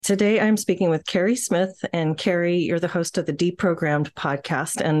Today, I'm speaking with Keri Smith. And Keri, you're the host of the Deprogrammed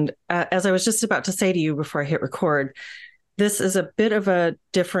podcast. And as I was just about to say to you before I hit record, this is a bit of a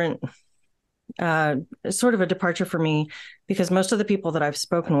different, sort of a departure for me, because most of the people that I've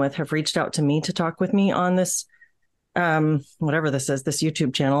spoken with have reached out to me to talk with me on this, whatever this is, this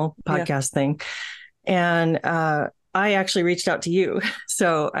YouTube channel Yeah. podcast thing. And I actually reached out to you.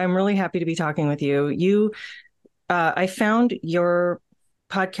 So I'm really happy to be talking with you. I found your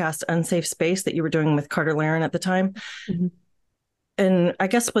podcast, Unsafe Space, that you were doing with Carter Laren at the time. Mhm. And I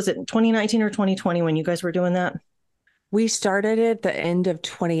guess, was it 2019 or 2020 when you guys were doing that? We started it the end of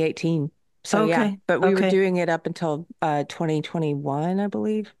 2018. So yeah, Okay. but we were Okay. doing it up until 2021, I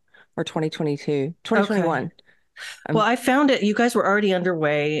believe, or 2022. Okay. 2021. Well, Um, I found it, you guys were already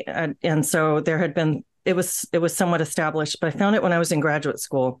underway. And so there had been, it was somewhat established, but I found it when I was in graduate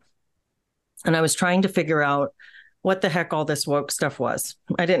school and I was trying to figure out what the heck all this woke stuff was.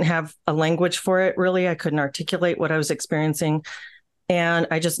 I didn't have a language for it, really. I couldn't articulate what I was experiencing. And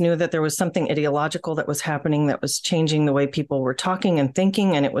I just knew that there was something ideological that was happening that was changing the way people were talking and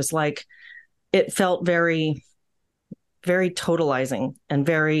thinking. And it was like, it felt very, very totalizing and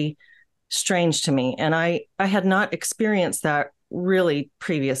very strange to me. And I had not experienced that really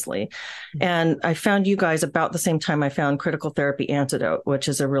previously. And I found you guys about the same time I found Critical Therapy Antidote, which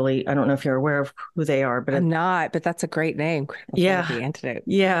is a really, I don't know if you're aware of who they are, but I'm not, but that's a great name, Critical yeah. Therapy Antidote.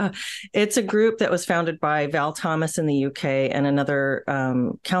 Yeah. It's a group that was founded by Val Thomas in the UK and another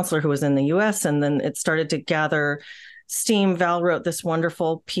counselor who was in the US. And then it started to gather steam. Val wrote this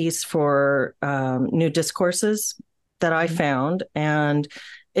wonderful piece for New Discourses that I Mhm. found. And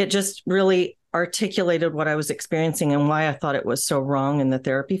it just really articulated what I was experiencing and why I thought it was so wrong in the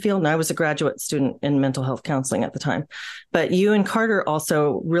therapy field. And I was a graduate student in mental health counseling at the time. But you and Carter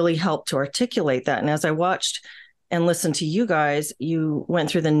also really helped to articulate that. And as I watched and listened to you guys, you went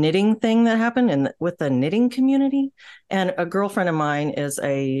through the knitting thing that happened with the knitting community. And a girlfriend of mine is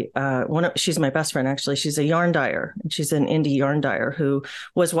she's my best friend, actually. She's a yarn dyer. She's an indie yarn dyer who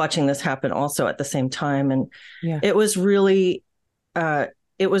was watching this happen also at the same time. And Yeah. it was really,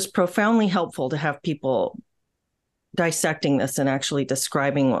 it was profoundly helpful to have people dissecting this and actually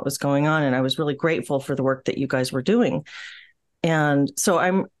describing what was going on. And I was really grateful for the work that you guys were doing. And so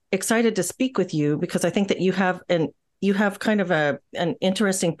I'm excited to speak with you because I think that you have kind of an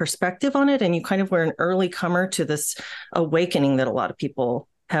interesting perspective on it, and you kind of were an early comer to this awakening that a lot of people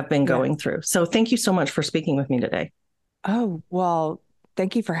have been Yeah. going through. So thank you so much for speaking with me today. Oh, well,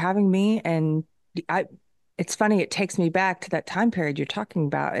 thank you for having me. And I, it's funny, it takes me back to that time period you're talking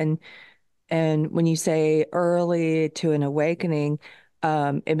about. And when you say early to an awakening,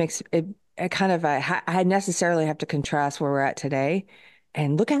 it makes it kind of, I necessarily have to contrast where we're at today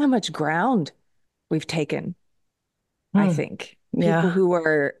and look at how much ground we've taken, I Hmm. think. People Yeah. who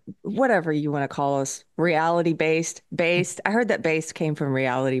are, whatever you want to call us, reality based. I heard that based came from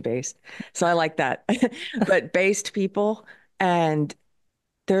reality based. So I like that. But based people, and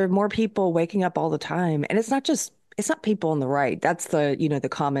there are more people waking up all the time. And it's not people on the right. That's the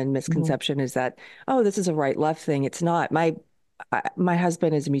common Mhm. misconception is that, oh, this is a right left thing. It's not. My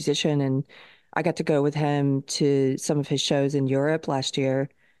husband is a musician, and I got to go with him to some of his shows in Europe last year.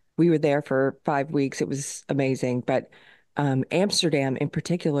 We were there for 5 weeks. It was amazing. But Amsterdam in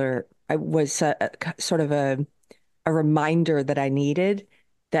particular, I was sort of a reminder that I needed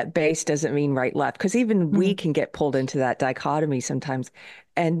that base doesn't mean right left, because even we Mhm. can get pulled into that dichotomy sometimes.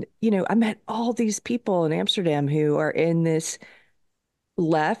 And, I met all these people in Amsterdam who are in this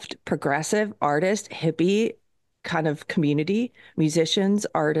left, progressive, artist, hippie kind of community, musicians,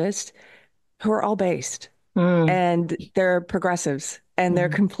 artists who are all based, Mhm. and they're progressives and they're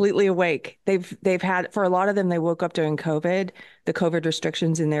Mhm. completely awake. They've had, for a lot of them, they woke up during COVID, the COVID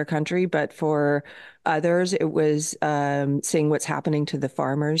restrictions in their country, but for others it was seeing what's happening to the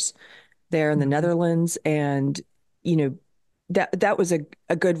farmers there in the Mhm. Netherlands. And you know that was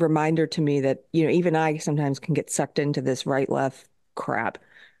a good reminder to me that even I sometimes can get sucked into this right left crap,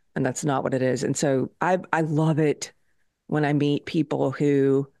 and that's not what it is. And so I love it when I meet people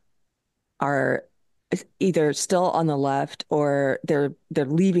who are either still on the left, or they're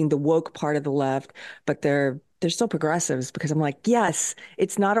leaving the woke part of the left, but they're still progressives, because I'm like, yes,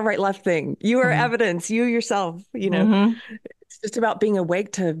 it's not a right left thing. You are Mhm. evidence, you yourself, Mhm. it's just about being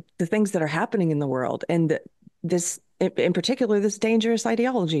awake to the things that are happening in the world, and this in particular, this dangerous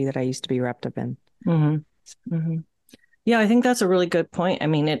ideology that I used to be wrapped up in. Mhm. Mhm. Yeah, I think that's a really good point. I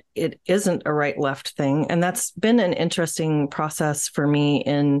mean, it isn't a right left thing. And that's been an interesting process for me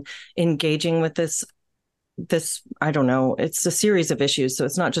in engaging with this, I don't know, it's a series of issues. So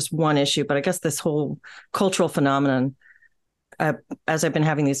it's not just one issue, but I guess this whole cultural phenomenon uh, as I've been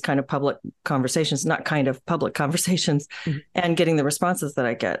having these kind of public conversations, not kind of public conversations, Mhm. and getting the responses that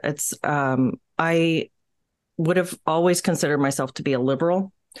I get, I would have always considered myself to be a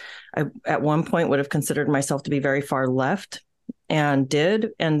liberal. I, at one point, would have considered myself to be very far left and did.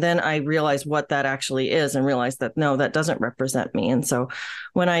 And then I realized what that actually is and realized that no, that doesn't represent me. And so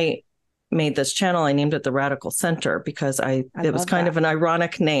when I made this channel, I named it the Radical Center because I it was love kind that. of an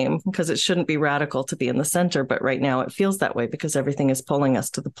ironic name because it shouldn't be radical to be in the center. But right now it feels that way because everything is pulling us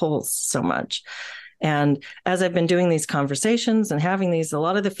to the poles so much. And as I've been doing these conversations and having these, a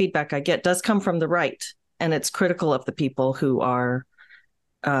lot of the feedback I get does come from the right. And it's critical of the people who are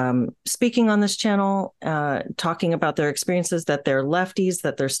speaking on this channel, talking about their experiences, that they're lefties,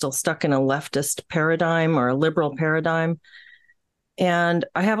 that they're still stuck in a leftist paradigm or a liberal paradigm. And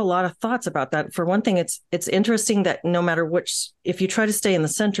I have a lot of thoughts about that. For one thing, it's interesting that no matter which, if you try to stay in the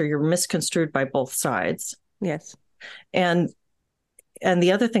center, you're misconstrued by both sides. Yes. And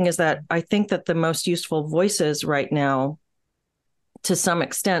the other thing is that I think that the most useful voices right now, to some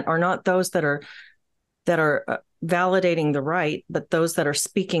extent, are not those that are validating the right, but those that are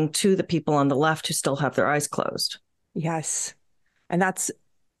speaking to the people on the left who still have their eyes closed. Yes. And that's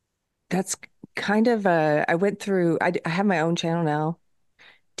kind of I went through I have my own channel now,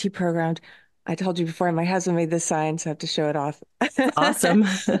 Deprogrammed. I told you before, my husband made this sign, so I have to show it off. Awesome.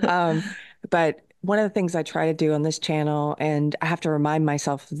 Um, but one of the things I try to do on this channel, and I have to remind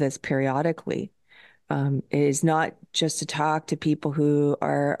myself of this periodically, is not just to talk to people who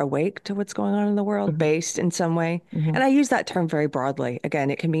are awake to what's going on in the world, Mm-hmm. based in some way. Mm-hmm. And I use that term very broadly. Again,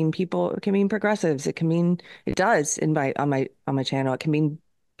 it can mean people, it can mean progressives, it can mean it does in my on my channel. It can mean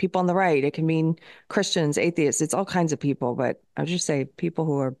people on the right, it can mean Christians, atheists, it's all kinds of people, but I would just say people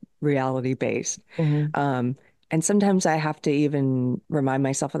who are reality based. Mm-hmm. Um, and sometimes I have to even remind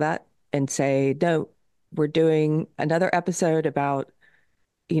myself of that and say, no, we're doing another episode about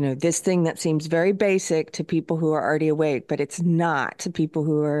this thing that seems very basic to people who are already awake, but it's not to people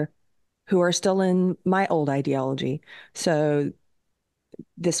who are still in my old ideology. So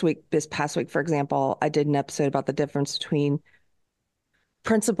this past week, for example, I did an episode about the difference between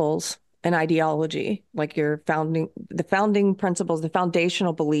principles and ideology, like the founding principles, the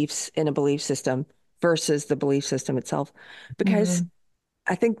foundational beliefs in a belief system versus the belief system itself. Because Mm-hmm.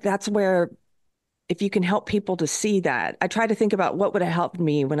 I think that's where if you can help people to see that. I try to think about what would have helped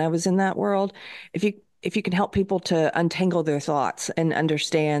me when I was in that world. If you can help people to untangle their thoughts and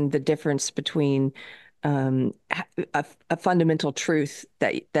understand the difference between um, a fundamental truth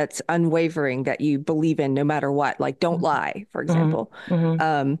that's unwavering that you believe in no matter what, like don't lie, for Mm-hmm. example,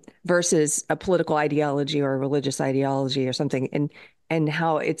 Mm-hmm. versus a political ideology or a religious ideology or something, and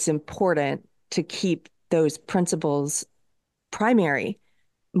how it's important to keep those principles primary,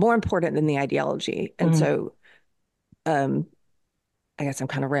 more important than the ideology. And Mm-hmm. so, um, I guess I'm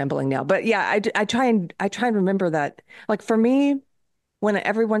kind of rambling now, but yeah, I try and remember that. Like for me, when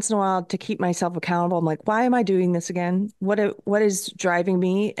every once in a while to keep myself accountable, I'm like, why am I doing this again? What is driving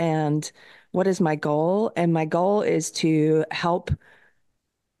me, and what is my goal? And my goal is to help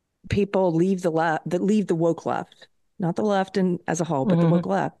people leave the woke left, not the left and as a whole, but the Mm-hmm. woke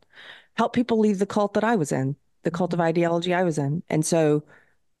left. Help people leave the cult that I was in, the cult of ideology I was in. And so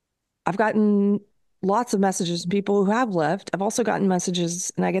I've gotten lots of messages from people who have left. I've also gotten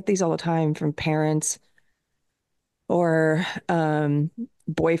messages, and I get these all the time from parents or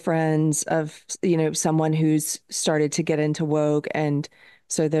boyfriends of, someone who's started to get into woke. And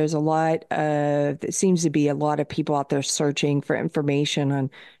so there's it seems to be a lot of people out there searching for information on,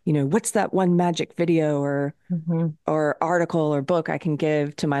 what's that one magic video Mm-hmm. or article or book I can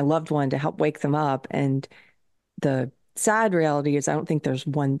give to my loved one to help wake them up. And the sad reality is I don't think there's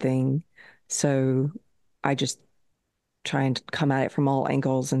one thing. So I just try and come at it from all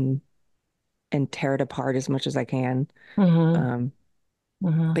angles and tear it apart as much as I can. Mm-hmm. Um,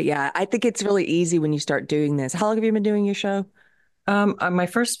 Mm-hmm. but yeah, I think it's really easy when you start doing this. How long have you been doing your show? My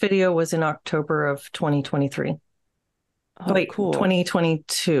first video was in October of 2023. Oh, Wait, cool.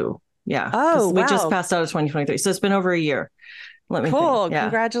 2022. Yeah, Oh, because we just wow. passed out of 2023. So it's been over a year. Let me think. Cool. Yeah.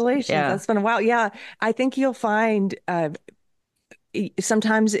 Congratulations. Yeah. That's been a while. Yeah, I think you'll find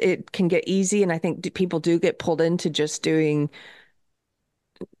sometimes it can get easy, and I think people do get pulled into just doing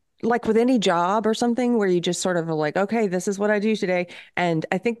like with any job or something where you just sort of are like, okay, this is what I do today. And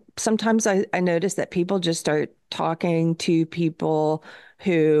I think sometimes I notice that people just start talking to people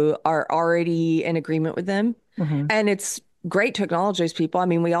who are already in agreement with them. Mm-hmm. And it's great to acknowledge those people. I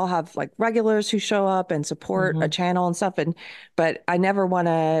mean, we all have like regulars who show up and support a Mm-hmm. channel and stuff. But I never want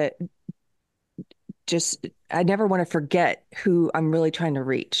to forget who I'm really trying to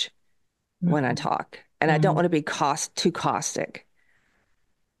reach when I Mm-hmm. talk. And I don't Hmm. want to be too caustic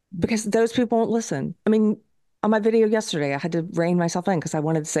because those people won't listen. I mean, on my video yesterday, I had to rein myself in because I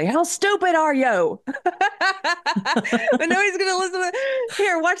wanted to say, "How stupid are you?" But nobody's gonna listen.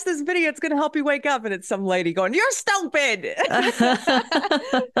 Here, watch this video. It's gonna help you wake up. And it's some lady going, "You're stupid." No,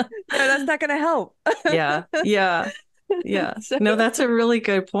 that's not gonna help. Yeah, yeah, yeah. So, No, that's a really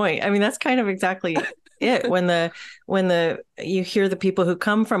good point. I mean, that's kind of exactly it. When the you hear the people who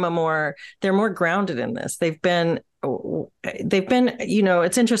come from they're more grounded in this. They've been,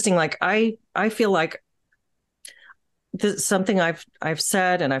 it's interesting. Like I feel like something I've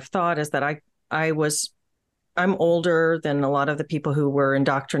said and I've thought is that I was I'm older than a lot of the people who were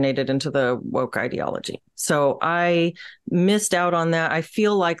indoctrinated into the woke ideology. So I missed out on that. I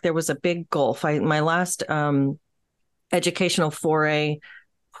feel like there was a big gulf. My last educational foray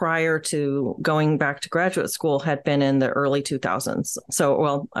prior to going back to graduate school had been in the early 2000s.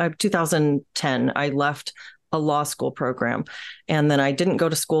 So, 2010, I left a law school program. And then I didn't go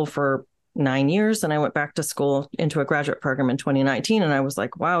to school for 9 years. And I went back to school into a graduate program in 2019. And I was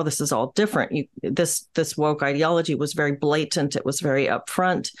like, wow, this is all different. This woke ideology was very blatant. It was very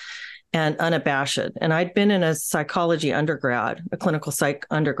upfront and unabashed. And I'd been in a psychology undergrad, a clinical psych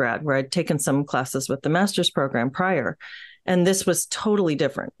undergrad, where I'd taken some classes with the master's program prior. And this was totally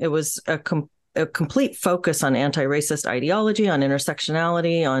different. It was a complete focus on anti-racist ideology, on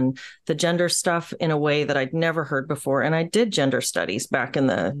intersectionality, on the gender stuff in a way that I'd never heard before. And I did gender studies back in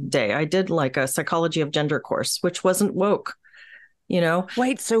the day. I did like a psychology of gender course, which wasn't woke, you know?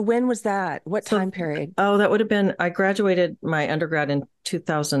 wait, so when was that? What So, time period? oh, that would have been, I graduated my undergrad in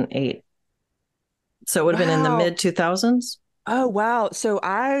 2008. So it would have been in the Wow. mid 2000s. Oh, wow.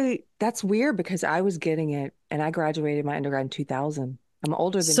 That's weird because I was getting it and I graduated my undergrad in 2000. I'm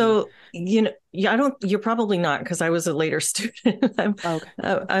older than you. So, yeah, you're probably not because I was a later student. Oh,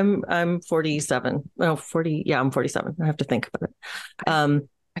 okay. I'm 47. No, 40. Yeah, I'm 47. I have to think about it. I, Um,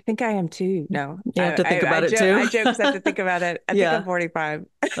 I think I am too. No, you have to think about it too. I joke because I have to think about it. I think I'm Yeah. 45.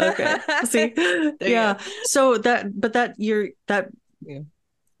 Okay. See, Dang yeah. So that it.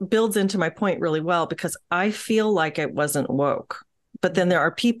 builds into my point really well because I feel like it wasn't woke. But then there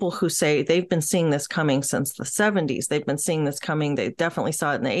are people who say they've been seeing this coming since the 70s. They've been seeing this coming. They definitely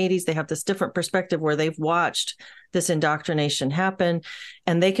saw it in the 80s. They have this different perspective where they've watched this indoctrination happen.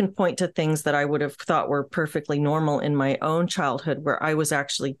 And they can point to things that I would have thought were perfectly normal in my own childhood, where I was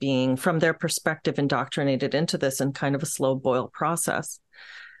actually being, from their perspective, indoctrinated into this in kind of a slow boil process.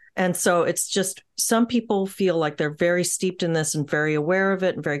 And so it's just some people feel like they're very steeped in this and very aware of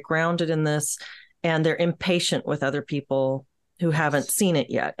it and very grounded in this, and they're impatient with other people who haven't Yes. seen it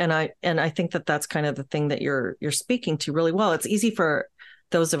yet. And I think that that's kind of the thing that you're speaking to really well. It's easy for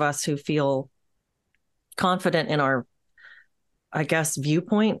those of us who feel confident in our, I guess,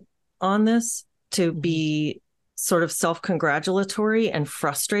 viewpoint on this to be sort of self-congratulatory and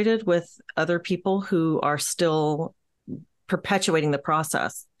frustrated with other people who are still perpetuating the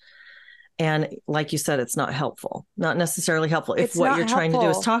process. And like you said, it's not helpful, not necessarily helpful if It's what not you're trying to do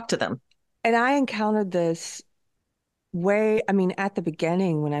is helpful. talk to them. And I encountered this I mean, at the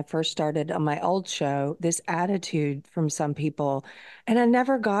beginning when I first started on my old show, this attitude from some people, and I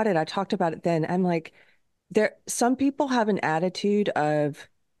never got it. I talked about it then. I'm like, some people have an attitude of,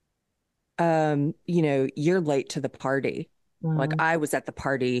 you're late to the party. Like Mm-hmm. I was at the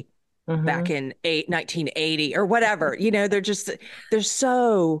party back Mm-hmm. in 1980 or whatever. They're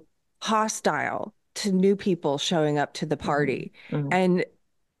so hostile to new people showing up to the party. Mm-hmm.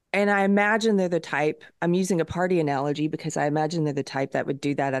 And I imagine they're the type, I'm using a party analogy because I imagine they're the type that would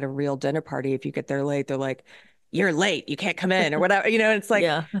do that at a real dinner party. If you get there late, they're like, you're late, you can't come in or whatever. And it's like,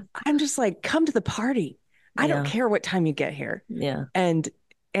 Yeah. I'm just like, come to the party. I don't Yeah. care what time you get here. Yeah. And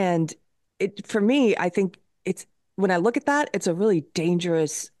and for me, I think it's when I look at that, it's a really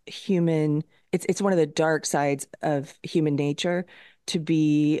dangerous human, it's one of the dark sides of human nature to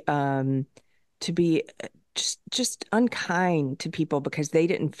be to be just unkind to people because they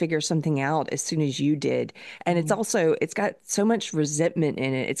didn't figure something out as soon as you did. And Mm-hmm. it's got so much resentment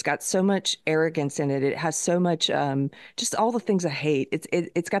in it. It's got so much arrogance in it. It has so much just all the things I hate.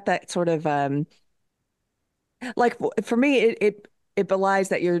 It's got that sort of like for me it belies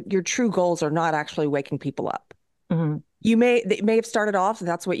that your true goals are not actually waking people up. Mm-hmm. They may have started off,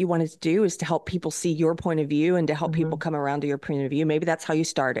 that's what you wanted to do is to help people see your point of view and to help people Mm-hmm. come around to your point of view. Maybe that's how you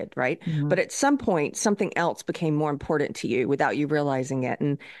started, right? Mm-hmm. But at some point, something else became more important to you without you realizing it.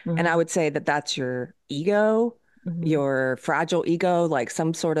 And I Mm-hmm. would say that that's your ego, Mm-hmm. your fragile ego, like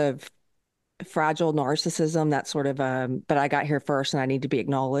some sort of fragile narcissism, that sort of but I got here first and I need to be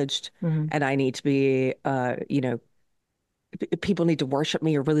acknowledged Mm-hmm. and I need to be people need to worship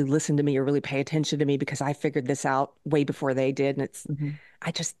me or really listen to me or really pay attention to me because I figured this out way before they did. And Hmm.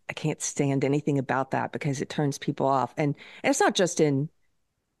 I can't stand anything about that because it turns people off. And it's not just in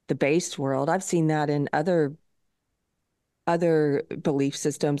the based world. I've seen that in other belief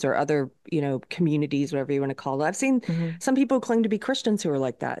systems or other, communities, whatever you want to call it. I've seen Hmm. some people claim to be Christians who are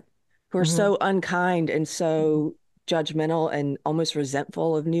like that, who are Hmm. so unkind and so judgmental and almost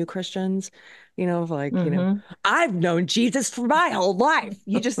resentful of new Christians, of like, Hmm. I've known Jesus for my whole life.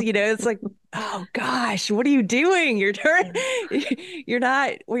 You just, it's like, oh gosh, what are you doing? You're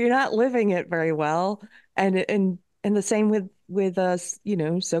not living it very well. And the same with us,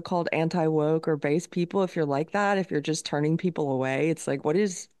 so-called anti-woke or base people. If you're like that, if you're just turning people away, it's like,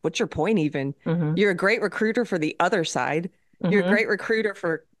 what's your point even? Hmm. You're a great recruiter for the other side. You're a Hmm. great recruiter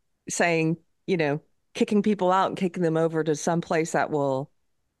for saying, kicking people out and kicking them over to some place that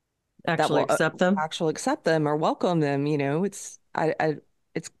Actually will accept them. actually accept them or welcome them. It's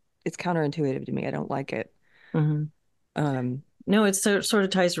it's counterintuitive to me. I don't like it. Hmm. Um, No, it sort of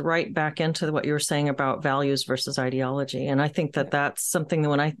ties right back into what you were saying about values versus ideology. And I think that yeah, that's something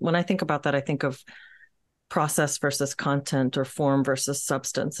that when I think about that, I think of process versus content or form versus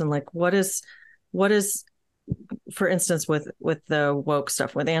substance. And like, what is, for instance, with the woke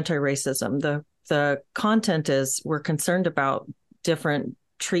stuff, with anti-racism, the content is we're concerned about different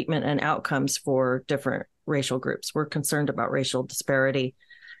treatment and outcomes for different racial groups. We're concerned about racial disparity,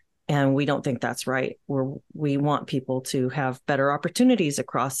 and we don't think that's right. We want people to have better opportunities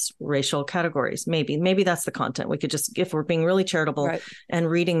across racial categories. Maybe that's the content. We could just, if we're being really charitable right. and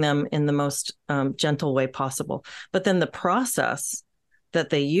reading them in the most gentle way possible. But then the process that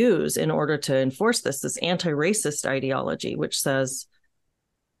they use in order to enforce this anti-racist ideology, which says,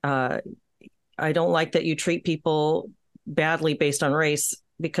 uh, I don't like that you treat people badly based on race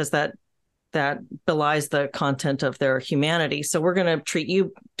because that belies the content of their humanity. So we're going to treat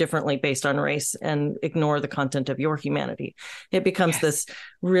you differently based on race and ignore the content of your humanity. It becomes Yes, this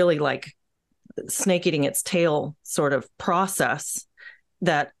really like snake eating its tail sort of process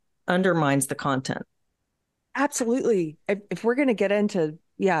that undermines the content. absolutely. If we're going to get into,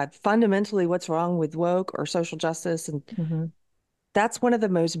 yeah, fundamentally what's wrong with woke or social justice, and Mm-hmm. that's one of the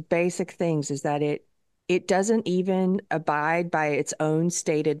most basic things is that it doesn't even abide by its own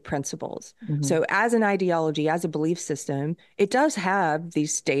stated principles. Mm-hmm. So as an ideology, as a belief system, it does have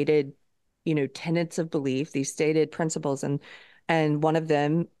these stated, tenets of belief, these stated principles, and one of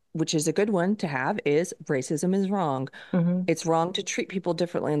them, which is a good one to have, is racism is wrong. Mm-hmm. It's wrong to treat people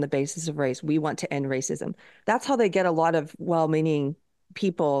differently on the basis of race. We want to end racism. That's how they get a lot of well-meaning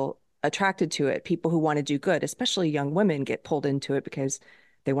people attracted to it. People who want to do good, especially young women, get pulled into it because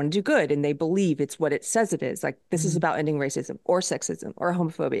they want to do good and they believe it's what it says it is. Like this is Mm-hmm. about ending racism or sexism or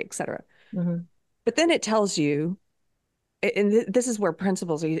homophobia, et cetera. Mm-hmm. But then it tells you, and this is where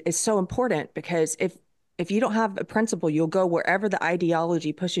principles is so important because if you don't have a principle, you'll go wherever the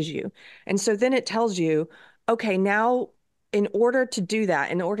ideology pushes you. And so then it tells you, okay, now in order to do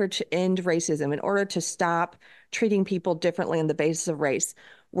that, in order to end racism, in order to stop treating people differently on the basis of race,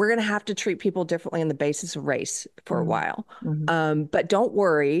 we're going to have to treat people differently on the basis of race for a while. Mm-hmm. But don't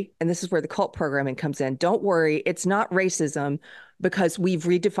worry, and this is where the cult programming comes in. Don't worry, it's not racism because we've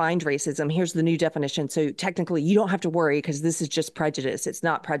redefined racism. Here's the new definition. So technically, you don't have to worry because this is just prejudice. It's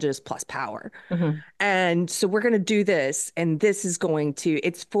not prejudice plus power. Mm-hmm. And so we're going to do this, and this is going to,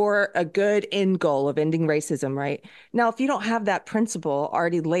 it's for a good end goal of ending racism, right? Now, if you don't have that principle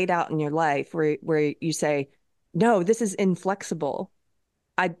already laid out in your life where you say, no, this is inflexible.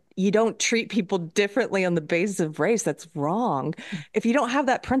 You don't treat people differently on the basis of race. That's wrong. If you don't have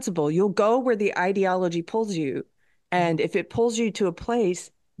that principle, you'll go where the ideology pulls you. And if it pulls you to a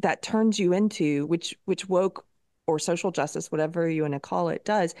place that turns you into, which woke or social justice, whatever you want to call it,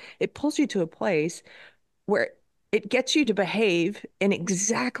 does, it pulls you to a place where it gets you to behave in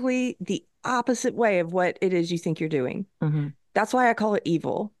exactly the opposite way of what it is you think you're doing. Mm-hmm. That's why I call it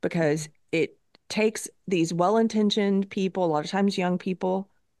evil, because it takes these well-intentioned people, a lot of times young people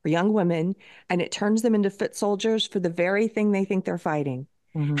or young women, and it turns them into foot soldiers for the very thing they think they're fighting.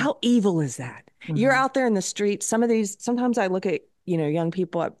 Mm-hmm. How evil is that? You're Mm-hmm. out there in the streets. Sometimes I look at, young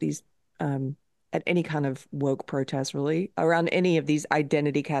people at these, at any kind of woke protest, really, around any of these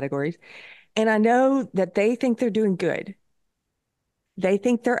identity categories. And I know that they think they're doing good. They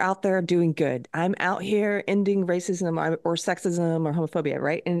think they're out there doing good. I'm out here ending racism or sexism or homophobia,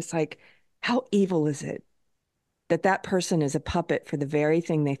 right? And it's like, how evil is it that that person is a puppet for the very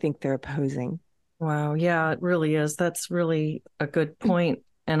thing they think they're opposing? Wow. Yeah, it really is. That's really a good point.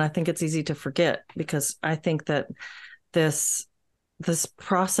 And I think it's easy to forget because I think that this this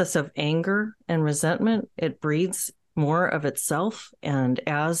process of anger and resentment, it breeds more of itself. And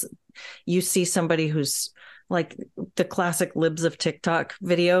as you see somebody who's like the classic libs of TikTok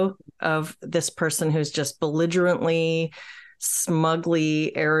video of this person who's just belligerently,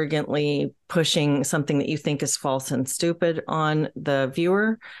 smugly, arrogantly pushing something that you think is false and stupid on the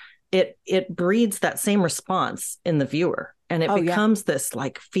viewer, it breeds that same response in the viewer. And it Oh, yeah. becomes this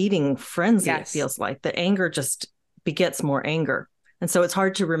like feeding frenzy, it Yes. feels like. The anger just begets more anger. And so it's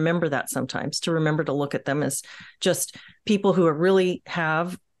hard to remember that sometimes, to remember to look at them as just people who are really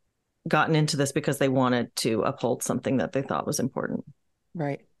have gotten into this because they wanted to uphold something that they thought was important.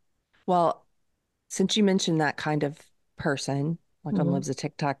 Right. Well, since you mentioned that kind of person, like on Mm-hmm. Libs of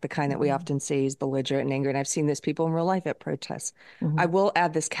TikTok, the kind that we Mm-hmm. often see is belligerent and angry, and I've seen this people in real life at protests. I Mm-hmm. will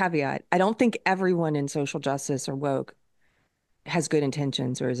add this caveat. I don't think everyone in social justice or woke has good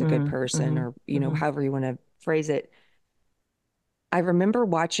intentions or is a good person Mm-hmm. or, Mm-hmm. however you want to phrase it. I remember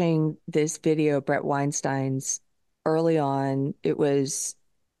watching this video, Brett Weinstein's early on. It was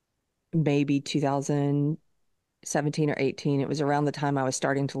maybe 2017 or 18. It was around the time I was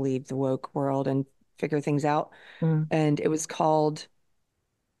starting to leave the woke world and figure things out. Mm-hmm. And it was called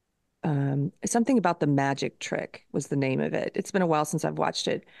something about the magic trick was the name of it. It's been a while since I've watched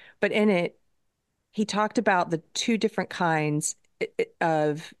it, but in it, he talked about the two different kinds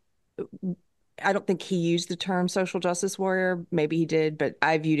of, I don't think he used the term social justice warrior. Maybe he did, but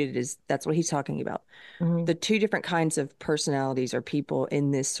I viewed it as that's what he's talking about. Mm-hmm. The two different kinds of personalities or people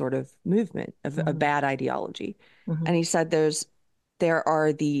in this sort of movement of a bad ideology. Mm-hmm. And he said there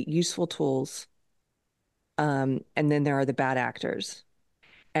are the useful tools, and then there are the bad actors.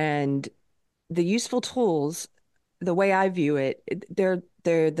 And the useful tools, the way I view it,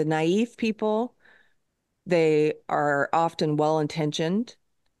 they're the naive people. They are often well-intentioned.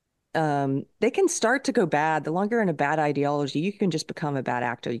 They can start to go bad. The longer you're in a bad ideology, you can just become a bad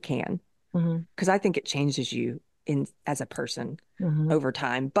actor. You can, Mm-hmm. because I think it changes you in as a person Mm-hmm. over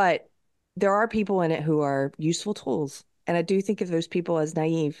time. But there are people in it who are useful tools, and I do think of those people as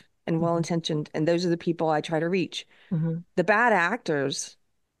naive and Mm-hmm. well-intentioned, and those are the people I try to reach. Mm-hmm. The bad actors,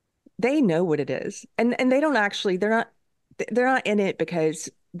 they know what it is, and they don't actually they're not in it because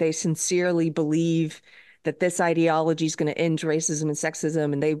they sincerely believe that this ideology is going to end racism and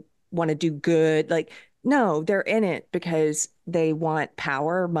sexism and they want to do good. Like, no, they're in it because they want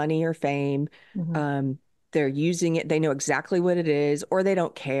power, money, or fame. Mm-hmm. um they're using it, they know exactly what it is, or they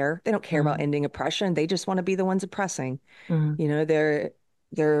don't care about Mm-hmm. ending oppression, they just want to be the ones oppressing. Mm-hmm.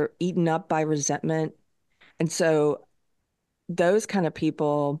 They're eaten up by resentment. And so those kind of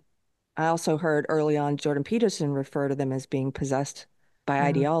people, I also heard early on Jordan Peterson refer to them as being possessed by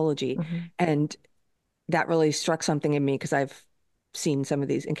ideology. Mm-hmm. And that really struck something in me because I've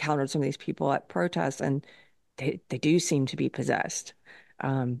encountered some of these people at protests, and they do seem to be possessed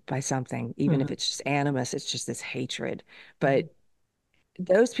by something, even if Mm-hmm. it's just animus, it's just this hatred. Mm-hmm. But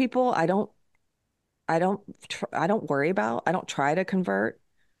those people, I don't worry about. I don't try to convert.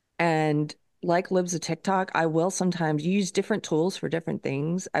 And like Libs of TikTok, I will sometimes use different tools for different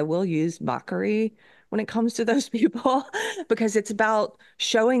things. I will use mockery when it comes to those people because it's about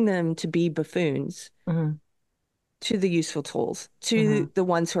showing them to be buffoons Mm-hmm. to the useful tools, Mm-hmm. to the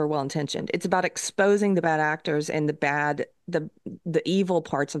ones who are well intentioned. It's about exposing the bad actors and the evil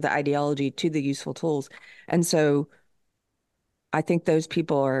parts of the ideology to the useful tools. And so I think those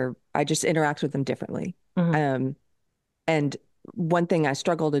people I just interact with them differently. Mm-hmm. Um, and one thing I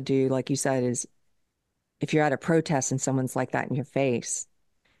struggle to do, like you said, is if you're at a protest and someone's like that in your face,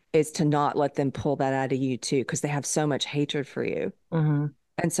 is to not let them pull that out of you too, because they have so much hatred for you. Mm-hmm.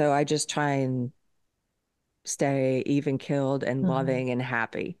 And so I just try and stay even keeled and Mm-hmm. loving and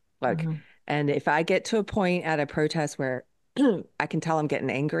happy. Like, Mm-hmm. and if I get to a point at a protest where I can tell I'm getting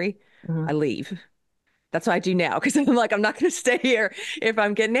angry, Mm-hmm. I leave. That's what I do now because I'm like, I'm not going to stay here if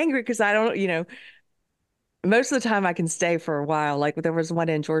I'm getting angry because I don't, most of the time I can stay for a while. Like there was one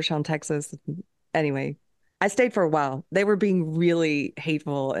in Georgetown, Texas. Anyway, I stayed for a while. They were being really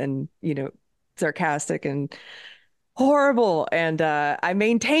hateful and, sarcastic and horrible. And I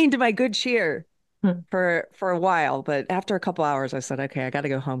maintained my good cheer for a while. But after a couple hours, I said, okay, I got to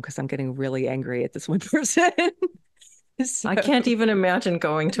go home because I'm getting really angry at this one person. So, I can't even imagine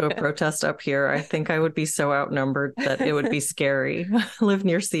going to a protest up here. I think I would be so outnumbered that it would be scary. I live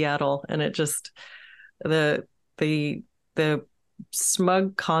near Seattle, and it just the the the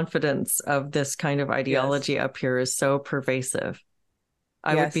smug confidence of this kind of yes, ideology up here is so pervasive.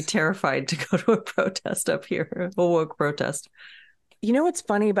 I would be yes. terrified to go to a protest up here, a woke protest. You know what's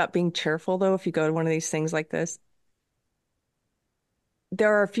funny about being cheerful, though, if you go to one of these things like this?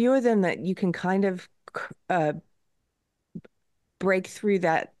 There are a few of them that you can kind of uh, break through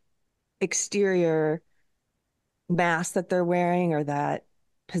that exterior mask that they're wearing or that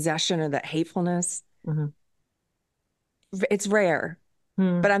possession or that hatefulness. Hmm. It's rare.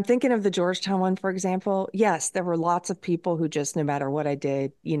 Hmm. But I'm thinking of the Georgetown one, for example. Yes, there were lots of people who just, no matter what I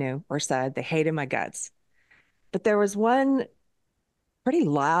did, or said, they hated my guts. But there was one pretty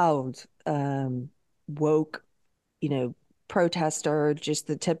loud, woke, you know, protester, just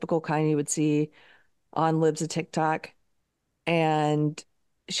the typical kind you would see on Libs of TikTok. And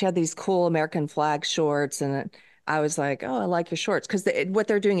she had these cool American flag shorts. And I was like, oh, I like your shorts. Because what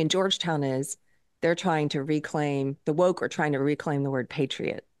they're doing in Georgetown is they're trying to reclaim, the woke are trying to reclaim the word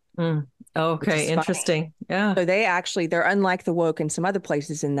patriot, Mm. which Okay, is funny. interesting. Yeah. So they're unlike the woke in some other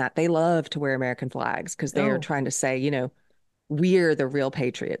places in that they love to wear American flags because they are Oh. trying to say, we're the real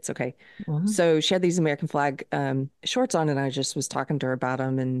patriots. Okay. Hmm. So she had these American flag shorts on, and I just was talking to her about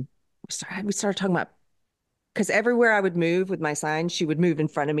them. And we started talking about, because everywhere I would move with my sign, she would move in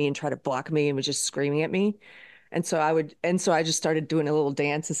front of me and try to block me and was just screaming at me. And so I just started doing a little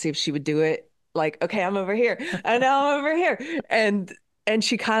dance to see if she would do it. Like, okay, I'm over here. And now I'm over here. And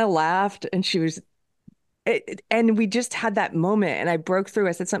she kind of laughed and and we just had that moment and I broke through.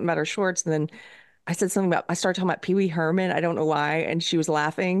 I said something about her shorts, and then I started talking about Pee Wee Herman. I don't know why. And she was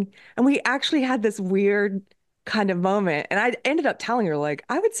laughing. And we actually had this weird kind of moment. And I ended up telling her, like,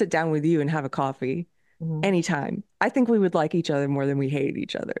 I would sit down with you and have a coffee Hmm. anytime. I think we would like each other more than we hate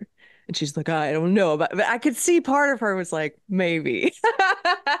each other. And she's like, I don't know. But I could see part of her was like, maybe.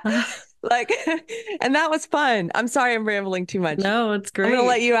 Like, and that was fun. I'm sorry I'm rambling too much. No, it's I'm gonna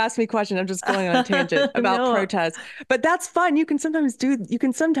let great. you ask me questions. I'm just going on a tangent about No. protests. But that's fun. You can sometimes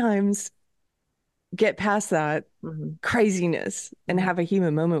get past that Mhm. craziness and Mhm. have a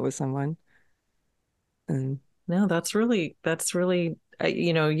human moment with someone. And No, that's really,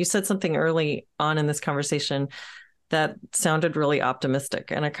 you said something early on in this conversation that sounded really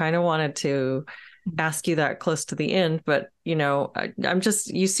optimistic. And I kind of wanted to ask you that close to the end, but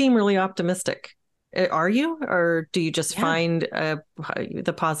you seem really optimistic. Are you, or do you just yeah, find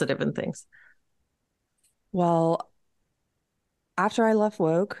the positive in things? well, after I left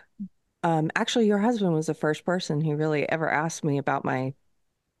woke, actually, your husband was the first person who really ever asked me about my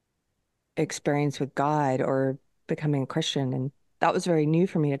experience with God or becoming a Christian, and that was very new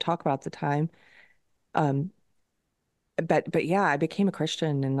for me to talk about at the time. Um, but yeah, I became a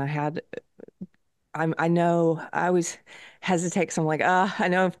Christian, and I know I always hesitate because I'm like, I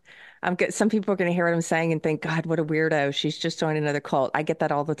know some people are going to hear what I'm saying and think, God, what a weirdo. She's just joined another cult. I get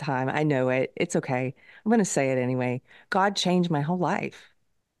that all the time. I know it. It's okay. I'm going to say it anyway. God changed my whole life,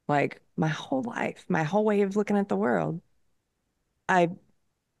 like my whole way of looking at the world. I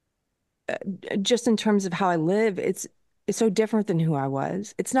just in terms of how I live, it's so different than who I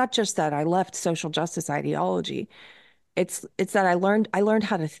was. It's not just that I left social justice ideology. It's that I learned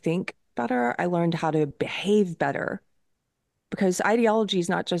how to think better. I learned how to behave better because ideology is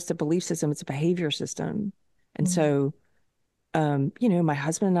not just a belief system, it's a behavior system. And Mhm. so, my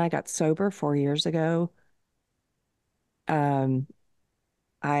husband and I got sober 4 years ago. Um,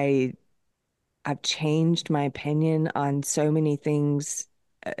 I I've changed my opinion on so many things,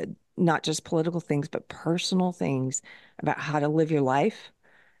 uh, not just political things, but personal things about how to live your life.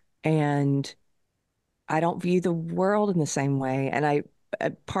 And I don't view the world in the same way. And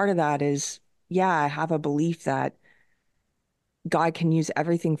part of that is, yeah, I have a belief that God can use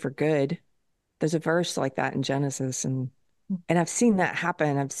everything for good. There's a verse like that in Genesis, and I've seen that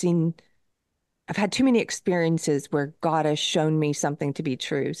happen. I've had too many experiences where God has shown me something to be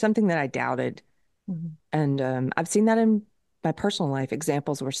true, something that I doubted. Mhm. And I've seen that in my personal life,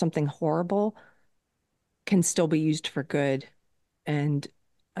 examples where something horrible can still be used for good. And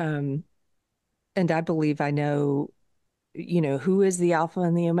um, and I believe I know, who is the Alpha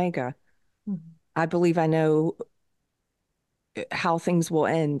and the Omega. Mhm. I believe I know how things will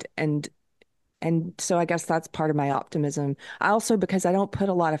end. And so I guess that's part of my optimism. I also, because I don't put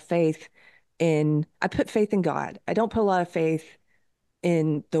a lot of faith I put faith in God. I don't put a lot of faith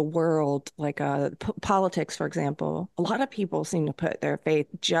in the world, like p politics, for example. A lot of people seem to put their faith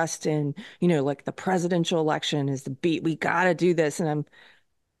just in, like the presidential election is the beat. We got to do this. And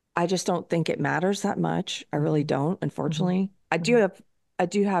I just don't think it matters that much. I really Mhm. don't, Mhm. unfortunately. Mhm. I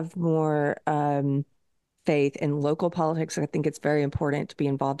do have more faith in local politics. I think it's very important to be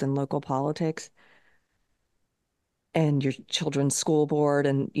involved in local politics and your children's school board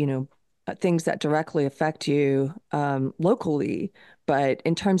and, things that directly affect you locally. But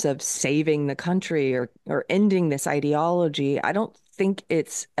in terms of saving the country or ending this ideology, I don't think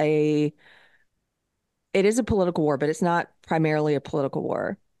it is a political war, but it's not primarily a political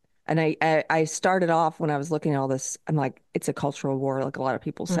war. And I started off when I was looking at all this, I'm like, it's a cultural war, like a lot of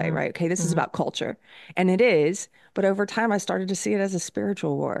people say, Mm-hmm. right? Okay, this is Mm-hmm. about culture. And it is, but over time I started to see it as a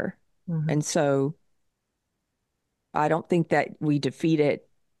spiritual war. Mm-hmm. And so I don't think that we defeat it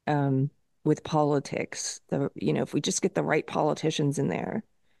with politics. If we just get the right politicians in there,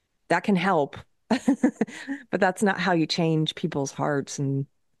 that can help. But that's not how you change people's hearts. And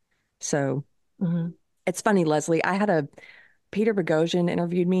so Mm-hmm. it's funny, Leslie. I had a Peter Boghossian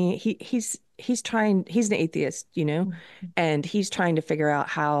interviewed me. He's an atheist, and he's trying to figure out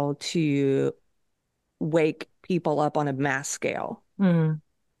how to wake people up on a mass scale, Mm-hmm.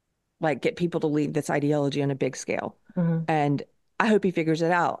 like get people to leave this ideology on a big scale. Mm-hmm. And I hope he figures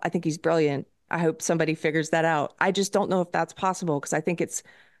it out. I think he's brilliant. I hope somebody figures that out. I just don't know if that's possible because I think it's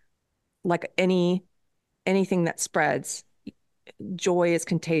like anything that spreads. Joy is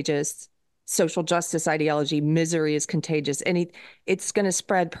contagious. Social justice ideology, misery is contagious. It's going to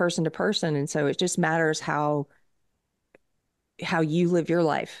spread person to person, and so it just matters how you live your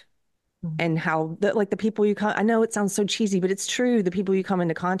life and how the people you come. I know it sounds so cheesy, but it's true. The people you come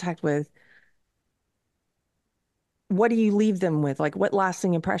into contact with, what do you leave them with? Like what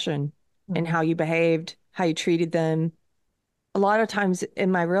lasting impression and Mm-hmm. how you behaved, how you treated them. A lot of times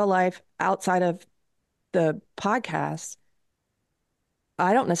in my real life, outside of the podcast,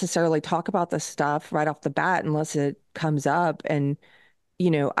 I don't necessarily talk about this stuff right off the bat unless it comes up. And,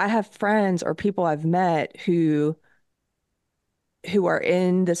 I have friends or people I've met who are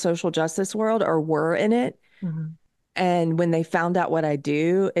in the social justice world or were in it. Mm-hmm. And when they found out what I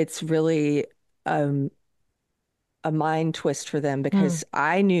do, it's really um, a mind twist for them because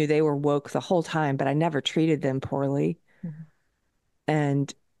I knew they were woke the whole time, but I never treated them poorly. Mm-hmm.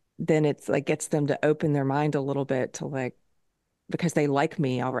 And then it's like gets them to open their mind a little bit to like, because they like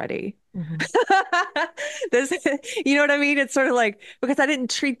me already. Mm-hmm. This, you know what I mean? It's sort of like because I didn't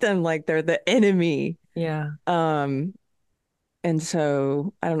treat them like they're the enemy. Yeah. Um, and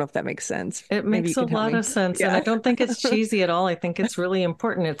so I don't know if that makes sense. It Maybe you makes a can help lot me. of sense. And I Yeah. don't think it's cheesy at all. I think it's really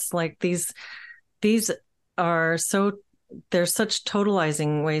important. It's like these are so there's such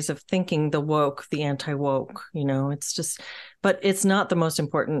totalizing ways of thinking, the woke, the anti-woke, it's just, but it's not the most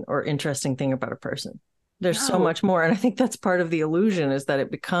important or interesting thing about a person. There's so No. much more. And I think that's part of the illusion is that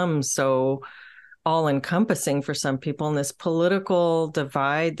it becomes so all encompassing for some people. And this political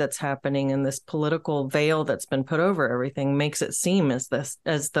divide that's happening and this political veil that's been put over everything makes it seem as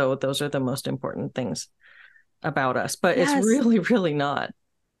though those are the most important things about us. But it's Yes. really, really not.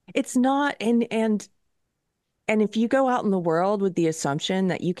 It's not. And if you go out in the world with the assumption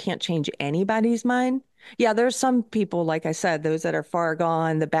that you can't change anybody's mind, yeah, there's some people, like I said, those that are far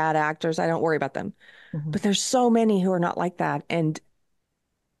gone, the bad actors, I don't worry about them. Mm-hmm. But there's so many who are not like that. And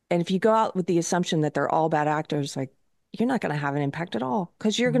if you go out with the assumption that they're all bad actors, like you're not going to have an impact at all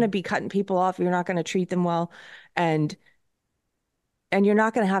because you're going Mm-hmm. to be cutting people off. You're not going to treat them well. And and you're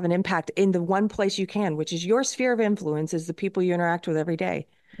not going to have an impact in the one place you can, which is your sphere of influence is the people you interact with every day.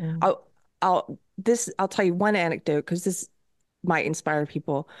 Mm-hmm. I'll tell you one anecdote because this might inspire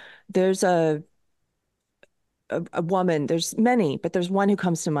people. There's a woman, there's many, but there's one who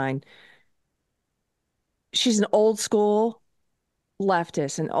comes to mind. She's an old school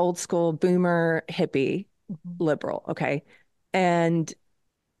leftist, an old school boomer hippie liberal, okay? And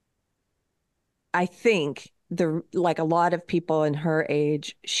I think the like a lot of people in her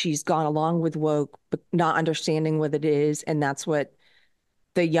age, she's gone along with woke, but not understanding what it is, and that's what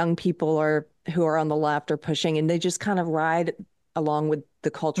the young people are who are on the left are pushing, and they just kind of ride along with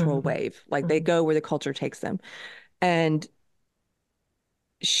the cultural Mm-hmm. wave. Like they Mm-hmm. go where the culture takes them. And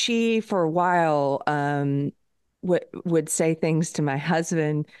she, for a while, would say things to my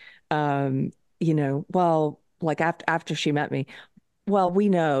husband, well, like after she met me, well, we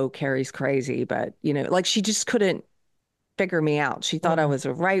know Keri's crazy, but like she just couldn't figure me out. She thought I Mm-hmm. was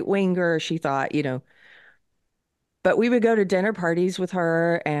a right winger. She thought, but we would go to dinner parties with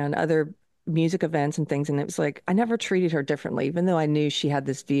her and other music events and things. And it was like, I never treated her differently, even though I knew she had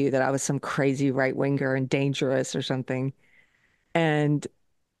this view that I was some crazy right winger and dangerous or something. And,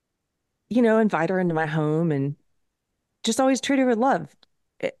 invite her into my home and just always treat her with love.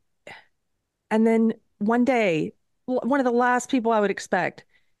 It- And then one day, one of the last people I would expect,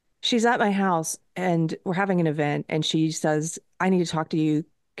 she's at my house and we're having an event and she says, I need to talk to you.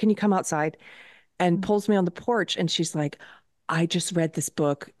 Can you come outside? And pulls me on the porch and she's like, I just read this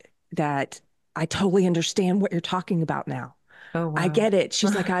book that I totally understand what you're talking about now. Oh, I wow. get it.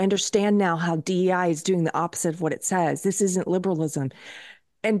 She's like, I understand now how DEI is doing the opposite of what it says. This isn't liberalism.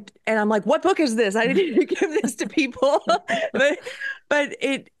 And I'm like, what book is this? I didn't even give this to people. but but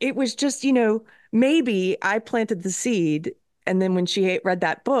it was just, maybe I planted the seed And then when she read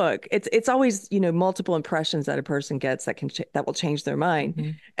that book, it's always, multiple impressions that a person gets that will change their mind. Mm-hmm.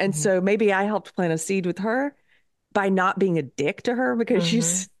 And Mm-hmm. so maybe I helped plant a seed with her by not being a dick to her because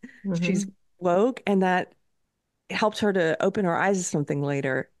Mm-hmm. she's Mm-hmm. woke, and that helped her to open her eyes to something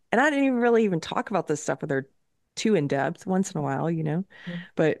later. And I didn't even really even talk about this stuff with her too in depth once in a while,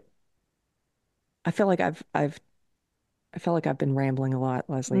 but I feel like I feel like I've been rambling a lot,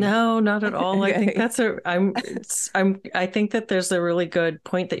 Leslie. No, not at all. I think Okay. that's I think that there's a really good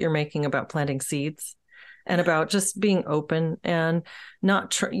point that you're making about planting seeds and Yeah. about just being open and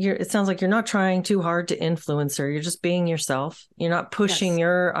not it sounds like you're not trying too hard to influence her. You're just being yourself. You're not pushing Yes.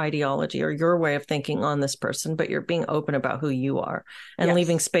 your ideology or your way of thinking on this person, but you're being open about who you are and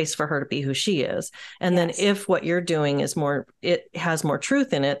leaving Yes. space for her to be who she is. And then Yes. if what you're doing it has more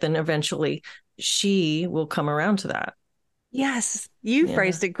truth in it, then eventually she will come around to that. Yes. You Yeah.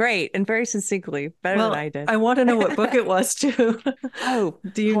 phrased it great and very succinctly, better than Well, I did. I want to know what book it was too. Oh,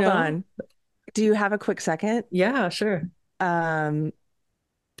 Do you hold know? on. Do you have a quick second? Yeah, sure. Um,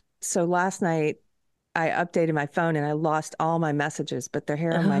 so last night I updated my phone and I lost all my messages, but they're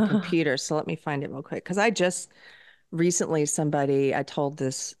here on my computer. So let me find it real quick. Because I just recently I told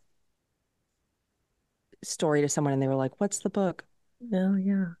this story to someone and they were like, "What's the book?" Oh,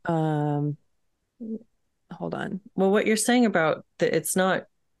 yeah. Um, hold on. Well, what you're saying about that it's not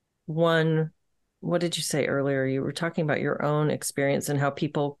one, what did you say earlier? You were talking about your own experience and how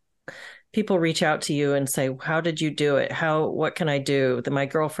people reach out to you and say, "How did you do it? What can I do? My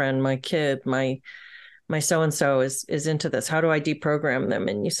girlfriend, my kid, my so and so is into this. How do I deprogram them?"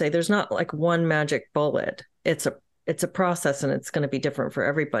 And you say there's not like one magic bullet. It's a process and it's going to be different for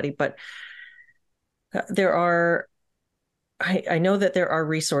everybody, but there are I know that there are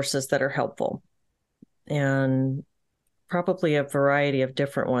resources that are helpful and probably a variety of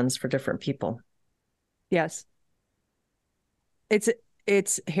different ones for different people. Yes. It's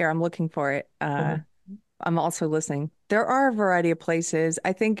it's here. I'm looking for it. Mhm. I'm also listening. There are a variety of places.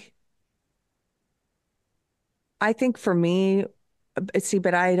 I think for me, see,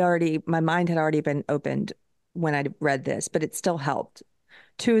 but my mind had already been opened when I read this, but it still helped.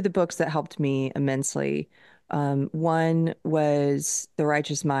 Two of the books that helped me immensely. One was The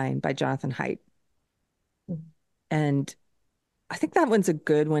Righteous Mind by Jonathan Haidt. And I think that one's a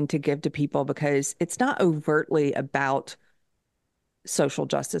good one to give to people because it's not overtly about social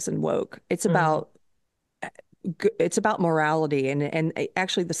justice and woke. Mhm. It's about morality, and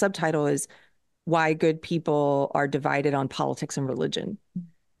actually the subtitle is Why Good People Are Divided on Politics and Religion.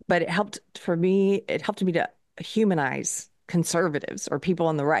 But it helped me to humanize conservatives or people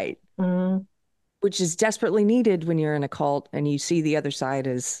on the right, Mhm. which is desperately needed when you're in a cult and you see the other side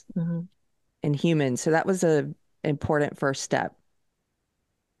as Mhm. inhuman. So that was a important first step.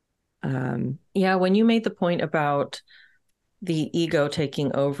 Um, Yeah, when you made the point about the ego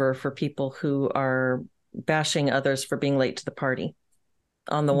taking over for people who are bashing others for being late to the party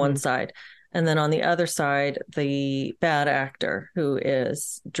on the one mhm. side, and then on the other side, the bad actor who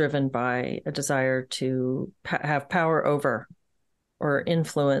is driven by a desire to have power over or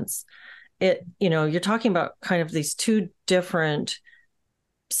influence you're talking about kind of these two different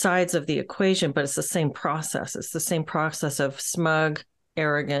sides of the equation, but it's the same process. It's the same process of smug,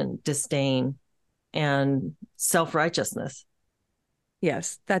 arrogant disdain and self-righteousness.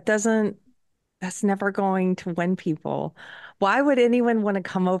 Yes, that's never going to win people. Why would anyone want to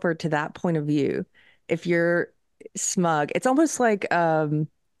come over to that point of view if you're smug? It's almost like I'm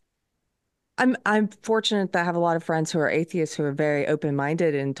fortunate that I have a lot of friends who are atheists who are very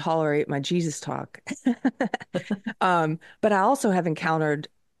open-minded and tolerate my Jesus talk. But I also have encountered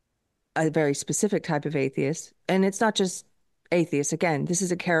a very specific type of atheist, and it's not just atheists. Again, this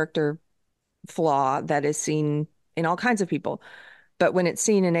is a character flaw that is seen in all kinds of people. But when it's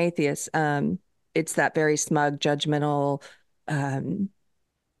seen in atheists, it's that very smug, judgmental, um,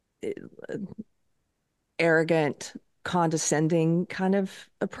 arrogant, condescending kind of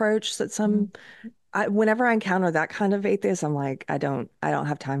approach that whenever I encounter that kind of atheist, I'm like, I don't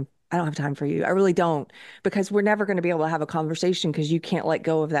have time. I don't have time for you. I really don't, because we're never going to be able to have a conversation because you can't let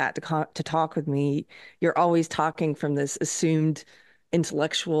go of that to talk with me. You're always talking from this assumed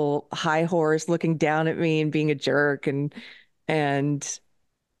intellectual high horse, looking down at me and being a jerk, and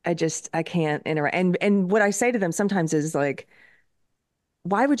I can't interact. And what I say to them sometimes is like,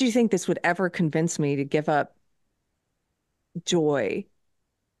 why would you think this would ever convince me to give up joy?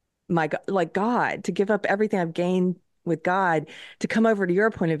 Like God, to give up everything I've gained with God, to come over to your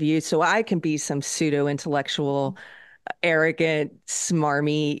point of view so I can be some pseudo intellectual arrogant,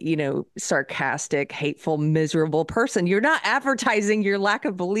 smarmy, sarcastic, hateful, miserable person. You're not advertising your lack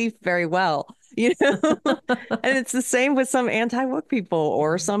of belief very well, you know? And it's the same with some anti-woke people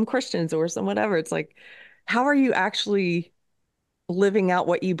or some Christians or some whatever. It's like, how are you actually living out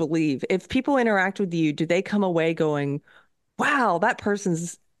what you believe? If people interact with you, do they come away going, wow, that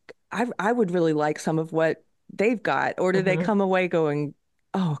person's, I would really like some of what they've got? Or do they Mhm. come away going,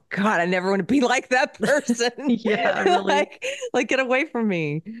 oh God, I never want to be like that person. Yeah, really. like get away from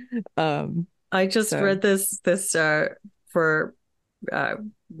me. Um, I just so read this for uh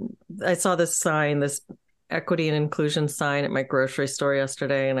I saw this sign, this equity and inclusion sign at my grocery store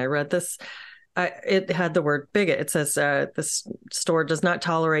yesterday, and I read this. It had the word bigot. It says this store does not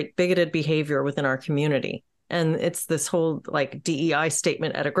tolerate bigoted behavior within our community. And it's this whole like DEI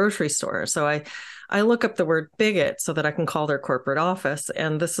statement at a grocery store. So I look up the word bigot so that I can call their corporate office.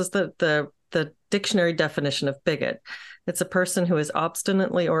 And this is the dictionary definition of bigot. It's a person who is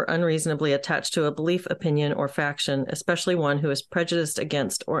obstinately or unreasonably attached to a belief, opinion, or faction, especially one who is prejudiced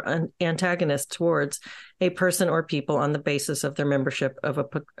against or antagonist towards a person or people on the basis of their membership of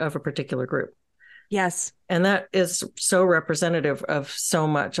a particular group. yes, And that is so representative of so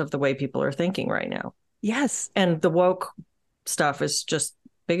much of the way people are thinking right now. yes, And the woke stuff is just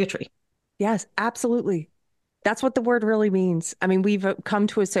bigotry. yes, absolutely. That's what the word really means. I mean, we've come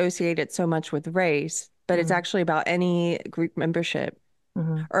to associate it so much with race, but it's Mm-hmm. actually about any group membership.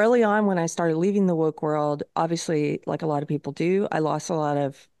 Mm-hmm. Early on, when I started leaving the woke world, obviously, like a lot of people do, I lost a lot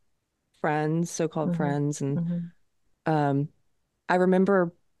of friends, so-called Mm-hmm. friends. And Mm-hmm. um, I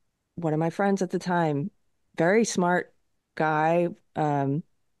remember one of my friends at the time, very smart guy,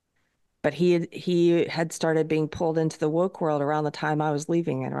 but he had started being pulled into the woke world around the time I was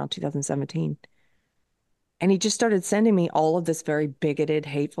leaving it, around 2017. And he just started sending me all of this very bigoted,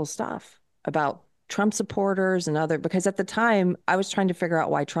 hateful stuff about Trump supporters and because at the time I was trying to figure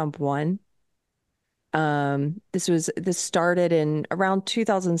out why Trump won. This started in around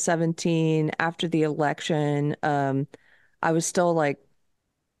 2017 after the election. I was still like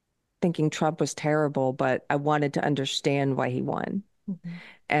thinking Trump was terrible, but I wanted to understand why he won. Mm-hmm.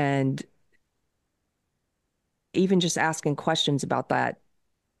 And even just asking questions about that,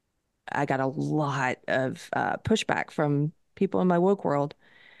 I got a lot of pushback from people in my woke world.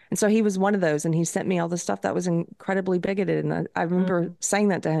 And so he was one of those, and he sent me all the stuff that was incredibly bigoted. And I remember Mm-hmm. saying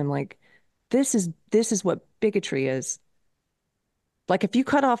that to him, like, this is what bigotry is. Like if you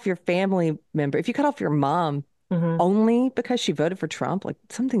cut off your family member, if you cut off your mom Mm-hmm. only because she voted for Trump, like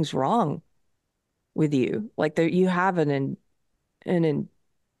something's wrong with you. Like there, you have an an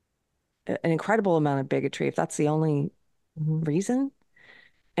incredible amount of bigotry if that's the only Mm-hmm. reason.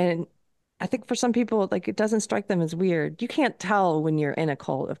 And I think for some people, like it doesn't strike them as weird. You can't tell when you're in a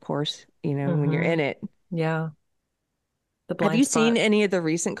cult, of course, when you're Mm-hmm. in it. Yeah. The Have blind you seen spot. any of the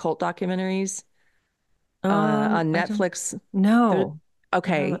recent cult documentaries on I don't Netflix? They're, know. I haven't.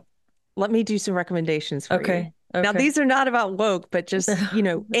 okay, let me do some recommendations for you. Okay. Now, Okay. these are not about woke, but just,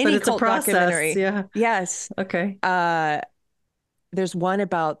 But any it's a cult process. documentary. Yeah. Yes. Okay. Uh, there's one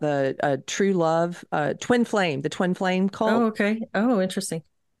about the True Love, the Twin Flame Oh, cult, okay. Oh, interesting.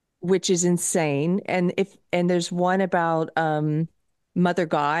 which is insane. And there's one about Mother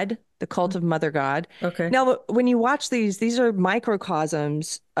God, the cult of Mother God. Okay. Now, when you watch these are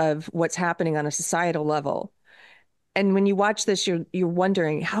microcosms of what's happening on a societal level. And when you watch this, you're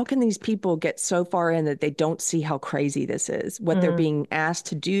wondering, how can these people get so far in that they don't see how crazy this is, what they're Mm-hmm. being asked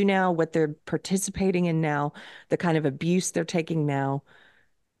to do now, what they're participating in now, the kind of abuse they're taking now.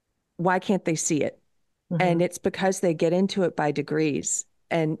 Why can't they see it? And Mm-hmm. it's because they get into it by degrees.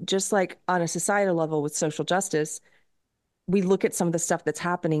 And just like on a societal level with social justice, we look at some of the stuff that's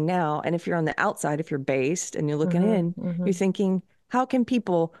happening now. And if you're on the outside, if you're based and you're looking Mm-hmm. in, Mm-hmm. you're thinking, how can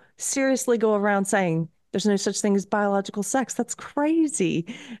people seriously go around saying there's no such thing as biological sex? That's crazy.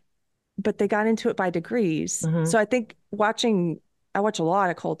 But they got into it by degrees. Mm-hmm. So I watch a lot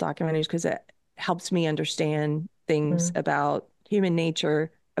of cult documentaries because it helps me understand things about human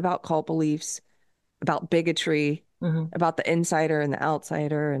nature, about cult beliefs, about bigotry, Mm-hmm. about the insider and the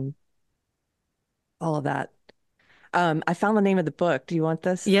outsider, and all of that. I found the name of the book. Do you want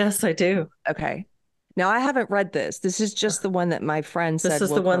this? Yes, I do. Okay. Now, I haven't read this. This is just the one that my friend This said is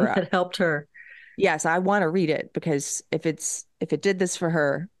the woke her one up. that helped her. Yes, I want to read it because if it did this for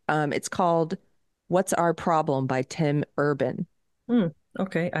her, it's called "What's Our Problem" by Tim Urban. Hmm.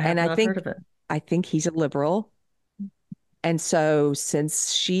 Okay. I And have not heard of it. I think he's a liberal. And so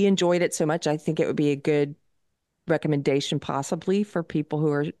since she enjoyed it so much, I think it would be a good recommendation possibly for people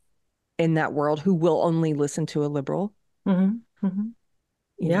who are in that world who will only listen to a liberal, Mm-hmm. Mm-hmm.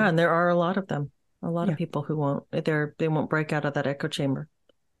 you Yeah, know. and there are a lot of them. A lot of Yeah. people who they won't break out of that echo chamber.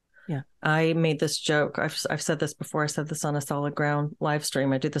 Yeah. I made this joke. I've said this before. I said this on a Solid Ground live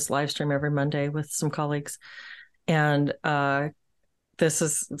stream. I do this live stream every Monday with some colleagues, and this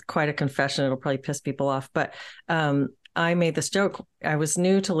is quite a confession. It'll probably piss people off, but I made this joke. I was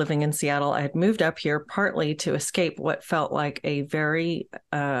new to living in Seattle. I had moved up here partly to escape what felt like a very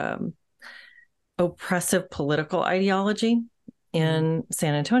oppressive political ideology in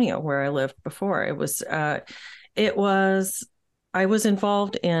San Antonio, where I lived before. It was, I was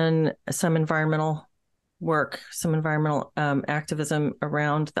involved in some environmental work, some environmental activism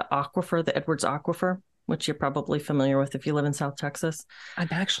around the aquifer, the Edwards Aquifer, which you're probably familiar with if you live in South Texas. I'm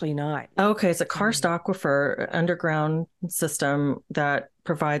actually not. Okay, it's a karst aquifer underground system that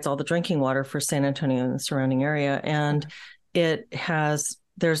provides all the drinking water for San Antonio and the surrounding area. And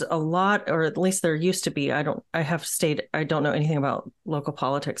there's a lot, or at least there used to be. I don't know anything about local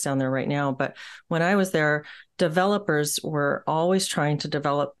politics down there right now, but when I was there, developers were always trying to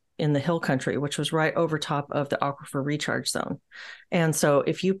develop in the hill country, which was right over top of the aquifer recharge zone. And so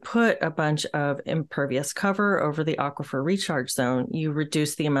if you put a bunch of impervious cover over the aquifer recharge zone, you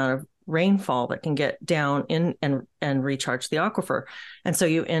reduce the amount of rainfall that can get down in and recharge the aquifer. And so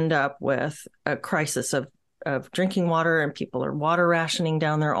you end up with a crisis of drinking water, and people are water rationing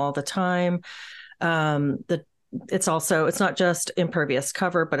down there all the time. It's not just impervious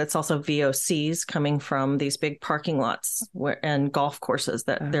cover, but it's also VOCs coming from these big parking lots and golf courses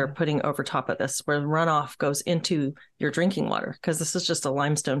that they're putting over top of this, where runoff goes into your drinking water, because this is just a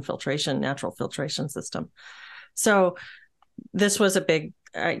limestone natural filtration system. So this was a big,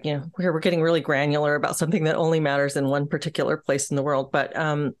 we're getting really granular about something that only matters in one particular place in the world, but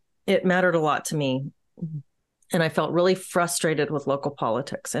it mattered a lot to me. And I felt really frustrated with local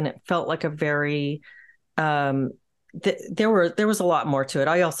politics, and it felt like a very there was a lot more to it.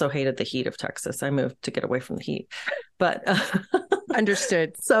 I also hated the heat of Texas. I moved to get away from the heat, but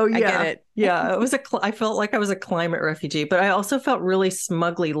understood. So yeah, I get it. Yeah, I felt like I was a climate refugee, but I also felt really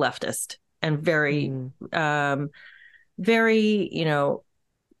smugly leftist and very, very,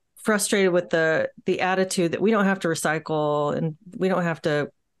 frustrated with the attitude that we don't have to recycle and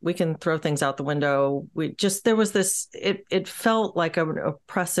we can throw things out the window. There was this, it felt like an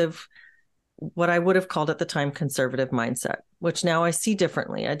oppressive, what I would have called at the time conservative mindset, which now I see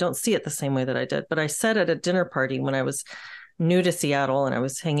differently. I don't see it the same way that I did, but I said at a dinner party when I was new to Seattle and I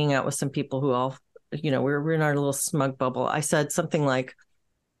was hanging out with some people who all, we were in our little smug bubble. I said something like,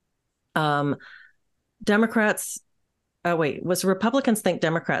 Republicans think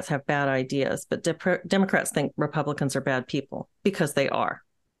Democrats have bad ideas, but Democrats think Republicans are bad people, because they are.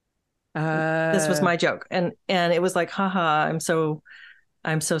 This was my joke. And it was like, haha,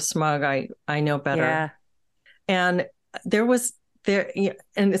 I'm so smug. I know better. Yeah. And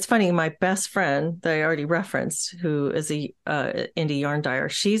and it's funny, my best friend that I already referenced, who is a indie yarn dyer,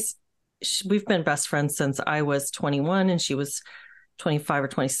 we've been best friends since I was 21 and she was 25 or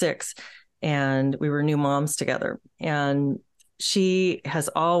 26, and we were new moms together. And she has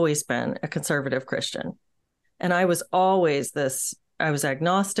always been a conservative Christian. And I was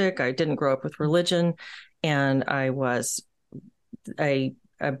agnostic. I didn't grow up with religion, and I was a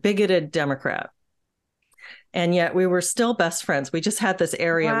bigoted Democrat. And yet we were still best friends. We just had this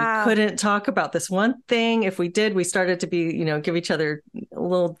area. Wow. We couldn't talk about this one thing. If we did, we started to be, give each other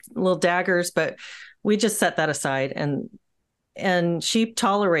little daggers, but we just set that aside. And she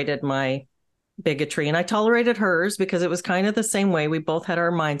tolerated my bigotry, and I tolerated hers, because it was kind of the same way. We both had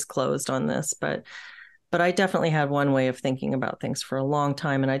our minds closed on this, but I definitely had one way of thinking about things for a long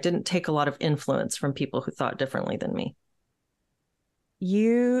time. And I didn't take a lot of influence from people who thought differently than me.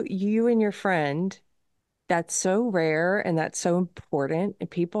 You and your friend, that's so rare and that's so important, and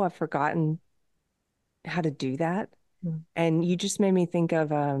people have forgotten how to do that. And you just made me think of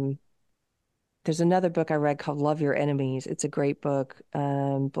there's another book I read called Love Your Enemies. It's a great book.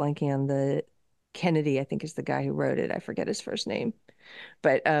 Blanking on the Kennedy, I think, is the guy who wrote it. I forget his first name.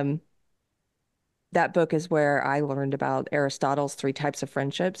 But that book is where I learned about Aristotle's 3 types of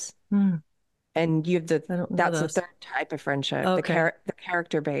friendships. And you have that's the 3rd type of friendship, okay. The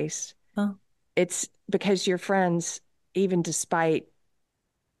character based. Oh. It's because you're friends, even despite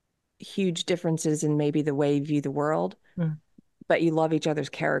huge differences in maybe the way you view the world, but you love each other's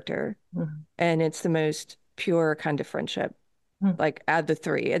character. And it's the most pure kind of friendship. Like add the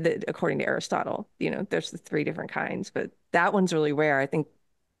 3, according to Aristotle, there's the 3 different kinds, but that one's really rare. I think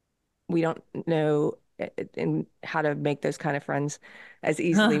we don't know in how to make those kind of friends as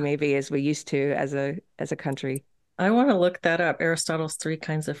easily maybe as we used to as a country. I want to look that up. Aristotle's 3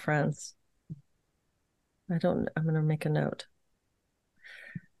 kinds of friends. I'm going to make a note.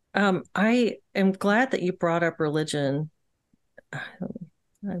 I am glad that you brought up religion.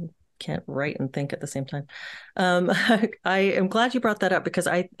 I can't write and think at the same time. I am glad you brought that up because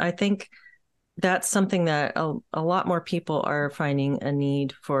I think that's something that a lot more people are finding a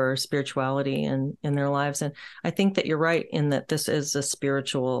need for spirituality in their lives. And I think that you're right in that this is a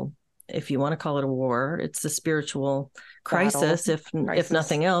spiritual, if you want to call it a war, it's a spiritual Battle, crisis, if crisis.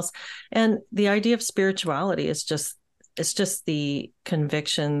 nothing else. And the idea of spirituality is just it's just the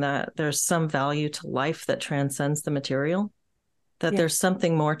conviction that there's some value to life that transcends the material, that there's Yes.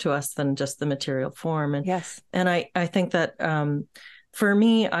 something more to us than just the material form. Yes. And I think that for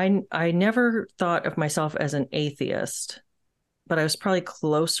me, I never thought of myself as an atheist, but I was probably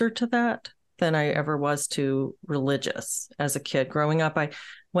closer to that than I ever was to religious as a kid. Growing up, I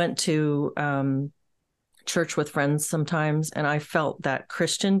went to church with friends sometimes, and I felt that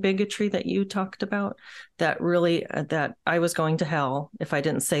Christian bigotry that you talked about, that really that I was going to hell if I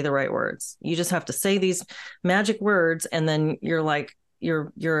didn't say the right words. You just have to say these magic words, and then you're like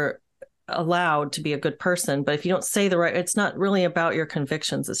you're allowed to be a good person. But if you don't say the right, it's not really about your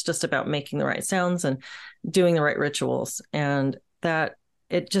convictions. It's just about making the right sounds and doing the right rituals. And that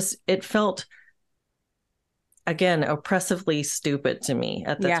it felt again oppressively stupid to me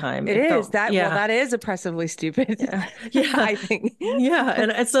at the Yeah, time. it It is felt that. Well, yeah, that is oppressively stupid, yeah, yeah, I think. yeah.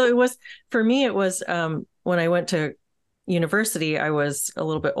 And so it was for me. It was when I went to university. I was a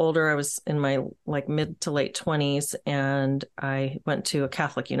little bit older. I was in my like mid to late 20s, and I went to a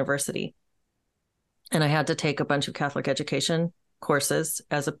Catholic university, and I had to take a bunch of Catholic education courses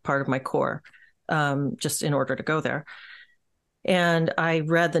as a part of my core, just in order to go there. And I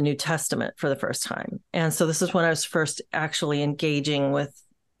read the New Testament for the first time. And so this is when I was first actually engaging with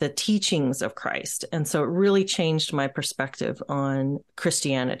the teachings of Christ. And so it really changed my perspective on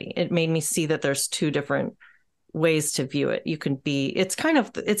Christianity. It made me see that there's two different ways to view it. You can be, it's kind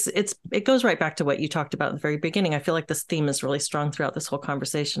of, it goes right back to what you talked about in the very beginning. I feel like this theme is really strong throughout this whole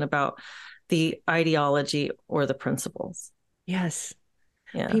conversation about the ideology or the principles. Yes.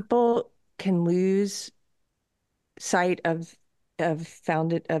 Yeah. People can lose sight of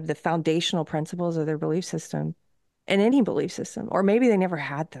the foundational principles of their belief system in any belief system, or maybe they never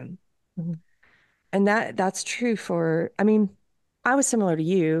had them. Mm-hmm. And that's true for, I mean, I was similar to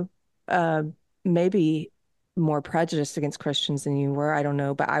you, uh, maybe more prejudiced against Christians than you were. I don't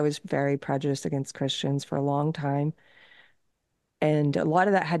know, but I was very prejudiced against Christians for a long time. And a lot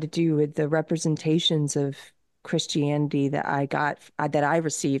of that had to do with the representations of Christianity that that I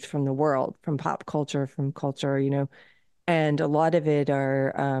received from the world, from pop culture, from culture, and a lot of it are,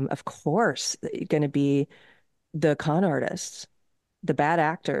 of course, going to be the con artists, the bad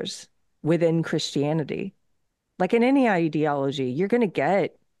actors within Christianity. Like in any ideology, you're going to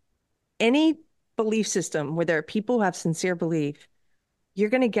get any belief system where there are people who have sincere belief, you're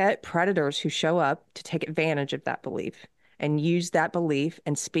going to get predators who show up to take advantage of that belief and use that belief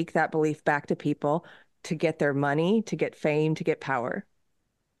and speak that belief back to people to get their money, to get fame, to get power.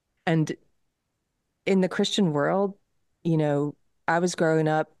 And in the Christian world, you know, I was growing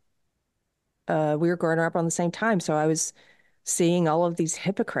up, we were growing up on the same time. So I was seeing all of these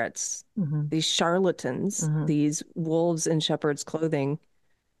hypocrites, Mm-hmm. these charlatans, Mm-hmm. these wolves in shepherd's clothing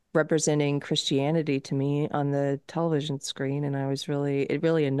representing Christianity to me on the television screen. And it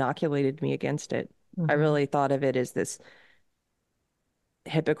really inoculated me against it. I Mm-hmm. really thought of it as this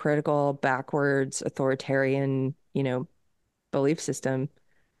hypocritical, backwards, authoritarian, belief system.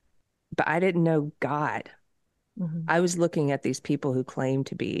 But I didn't know God. Mm-hmm. I was looking at these people who claim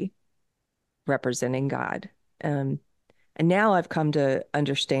to be representing God. Um, and now I've come to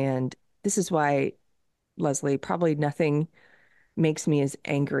understand this is why, Leslie, probably nothing makes me as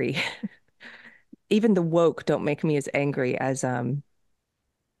angry. Even the woke don't make me as angry as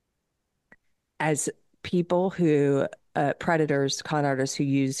people who predators, con artists who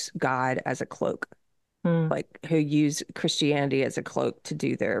use God as a cloak, Mm-hmm. like who use Christianity as a cloak to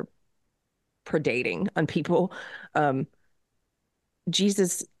do their predating on people. Um,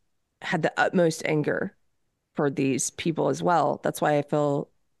 Jesus had the utmost anger for these people as well. That's why I feel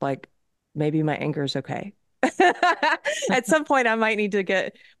like maybe my anger is okay. At some point, I might need to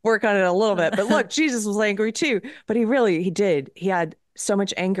get work on it a little bit. But look, Jesus was angry too. But he did. He had so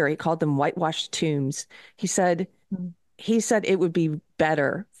much anger. He called them whitewashed tombs. He said, he said it would be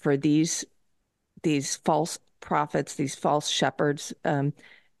better for these false prophets, these false shepherds,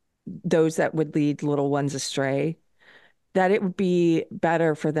 those that would lead little ones astray, that it would be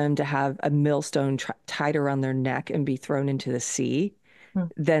better for them to have a millstone tied around their neck and be thrown into the sea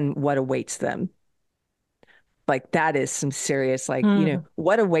than what awaits them. Like that is some serious, like, Mm-hmm.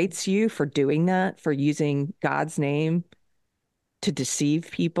 what awaits you for doing that, for using God's name to deceive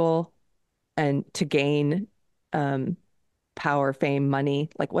people and to gain um, power, fame, money.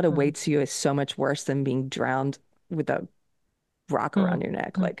 Like what Mm-hmm. awaits you is so much worse than being drowned with a rock around your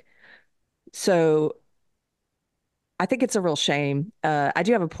neck. Mm-hmm. Like, so I think it's a real shame. I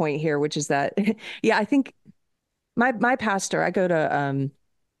do have a point here, which is that, yeah, I think my pastor, I go to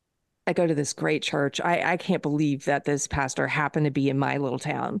this great church. I can't believe that this pastor happened to be in my little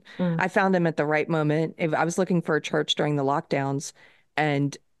town. Mm-hmm. I found him at the right moment. If I was looking for a church during the lockdowns,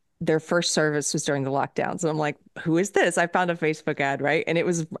 and their first service was during the lockdowns. And I'm like, who is this? I found a Facebook ad, right? And it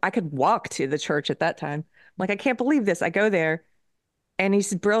was, I could walk to the church at that time. I'm like, I can't believe this. I go there and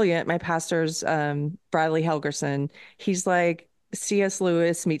he's brilliant. My pastor's Bradley Helgerson. He's like C.S.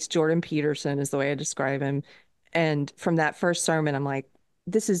 Lewis meets Jordan Peterson is the way I describe him. And from that first sermon, I'm like,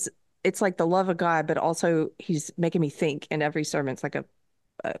 this is it's like the love of God, but also he's making me think in every sermon. It's like a,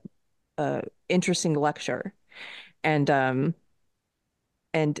 a interesting lecture. And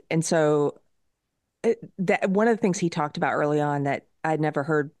so that one of the things he talked about early on that I'd never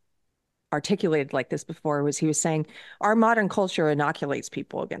heard articulated like this before was he was saying our modern culture inoculates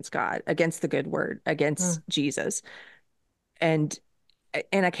people against God, against the good word, against Jesus. And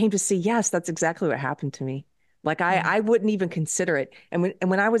I came to see, yes, that's exactly what happened to me. Like Mm-hmm. I wouldn't even consider it. And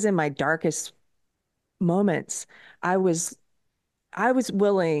when I was in my darkest moments, I was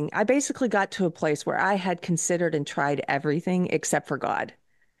willing, I basically got to a place where I had considered and tried everything except for God.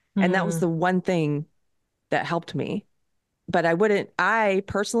 And that was Mm-hmm. the one thing that helped me. But I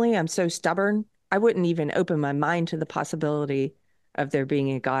personally, I'm so stubborn. I wouldn't even open my mind to the possibility of there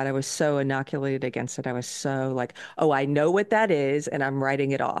being a God. I was so inoculated against it. I was so like, oh, I know what that is, and I'm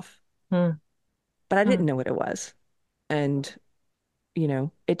writing it off. But I Mm-hmm. didn't know what it was. And,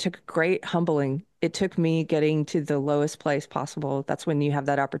 it took great humbling. It took me getting to the lowest place possible. That's when you have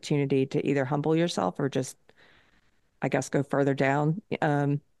that opportunity to either humble yourself or just, I guess, go further down.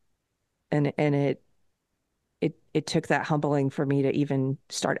 And it took that humbling for me to even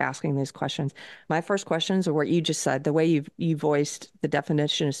start asking these questions. My first questions are what you just said, the way you voiced the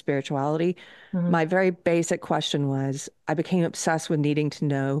definition of spirituality. Mm-hmm. My very basic question was, I became obsessed with needing to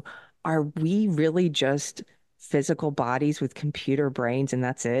know, are we really just physical bodies with computer brains and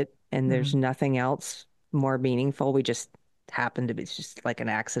that's it? And there's Mm-hmm. nothing else more meaningful. We just happen to be, it's just like an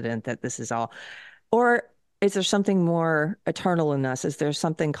accident that this is all. Or is there something more eternal in us? Is there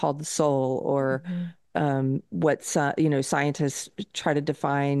something called the soul or Mm-hmm. scientists try to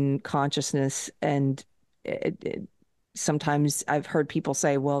define consciousness, and sometimes I've heard people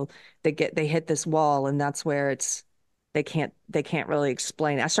say, well, they hit this wall, and that's where they can't really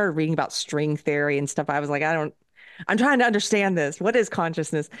explain it. I started reading about string theory and stuff. I was like, I'm trying to understand this. What is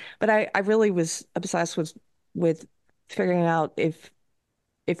consciousness? But I really was obsessed with figuring out if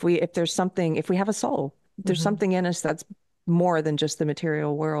we have a soul, there's Mm-hmm. something in us that's more than just the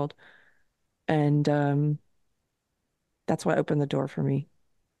material world. And that's what opened the door for me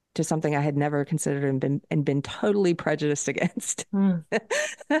to something I had never considered and been totally prejudiced against. Mm.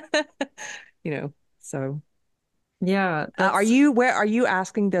 So Yeah, are that's you where are you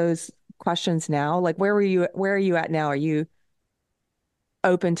asking those questions now? Like where are you at now? Are you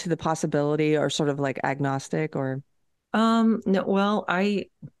open to the possibility or sort of like agnostic or no, well, I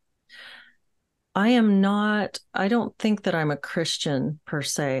am not, I don't think that I'm a Christian per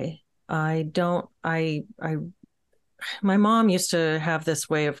se. I don't, I, my mom used to have this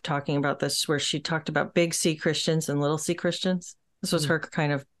way of talking about this where she talked about big C Christians and little C Christians. This was mm, her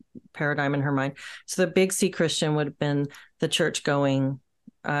kind of paradigm in her mind. So the big C Christian would have been the church going.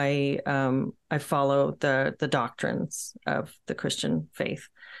 I follow the doctrines of the Christian faith.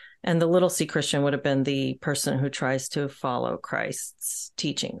 And the little C Christian would have been the person who tries to follow Christ's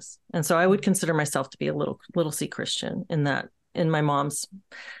teachings. And so I would consider myself to be a little C Christian in my mom's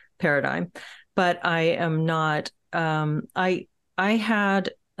paradigm. But I am not I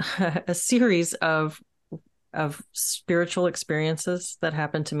had a series of spiritual experiences that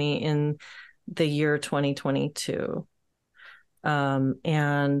happened to me in the year 2022.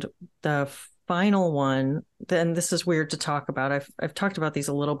 And the final one, then this is weird to talk about. I've talked about these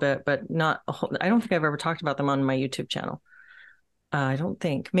a little bit, but not a whole, I don't think I've ever talked about them on my YouTube channel. I don't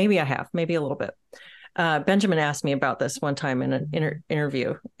think. Maybe I have, maybe a little bit. Benjamin asked me about this one time in an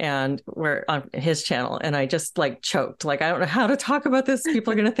interview and we're on his channel, and I just like choked. Like, I don't know how to talk about this.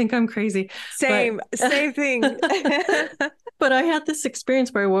 People are going to think I'm crazy. But same thing. but I had this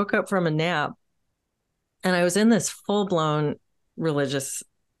experience where I woke up from a nap and I was in this full blown religious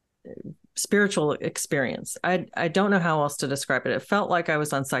spiritual experience. I don't know how else to describe it. It felt like I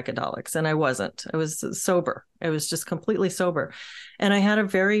was on psychedelics and I wasn't. I was sober. I was just completely sober. And I had a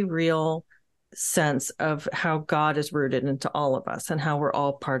very real sense of how God is rooted into all of us and how we're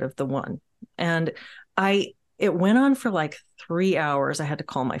all part of the one. And it went on for like 3 hours. I had to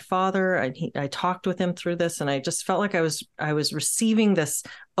call my father. I talked with him through this, and I just felt like I was receiving this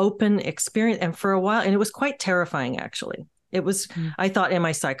open experience. And for a while, and it was quite terrifying, actually. It was, I thought, am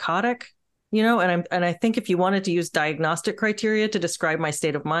I psychotic? And I think if you wanted to use diagnostic criteria to describe my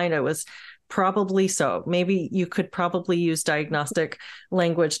state of mind, I was probably so. Maybe you could probably use diagnostic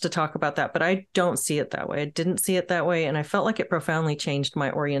language to talk about that, but I don't see it that way. I didn't see it that way. And I felt like it profoundly changed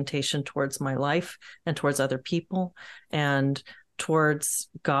my orientation towards my life and towards other people and towards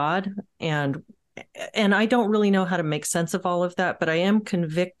God. And I don't really know how to make sense of all of that, but I am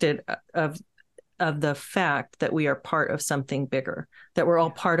convicted of the fact that we are part of something bigger, that we're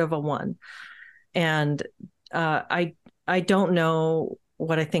all part of a one. And I don't know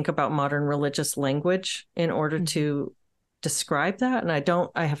what I think about modern religious language in order to describe that. And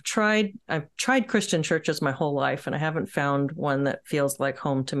I've tried Christian churches my whole life, and I haven't found one that feels like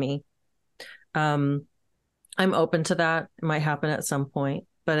home to me. I'm open to that. It might happen at some point,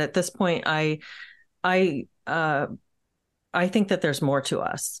 but at this point, I think that there's more to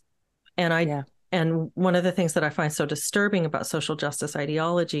us. And and one of the things that I find so disturbing about social justice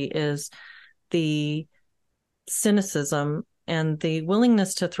ideology is the cynicism and the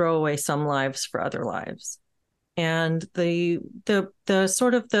willingness to throw away some lives for other lives, and the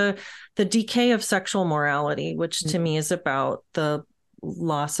sort of the decay of sexual morality, which to me is about the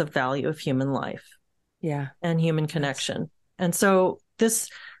loss of value of human life, and human connection. And so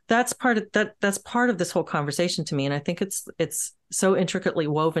that's part of this whole conversation to me, and I think it's so intricately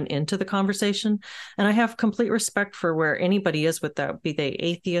woven into the conversation. And I have complete respect for where anybody is with that, be they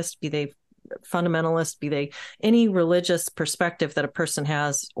atheist, be they fundamentalist, be they any religious perspective that a person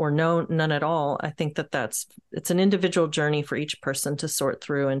has, or none at all. I think that it's an individual journey for each person to sort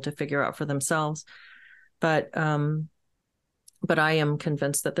through and to figure out for themselves. But I am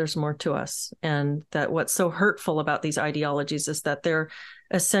convinced that there's more to us, and that what's so hurtful about these ideologies is that they're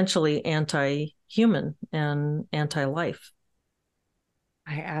essentially anti-human and anti-life.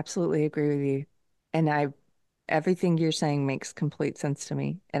 I absolutely agree with you. And everything you're saying makes complete sense to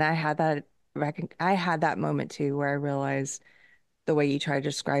me. And I had that moment too, where I realized the way you try to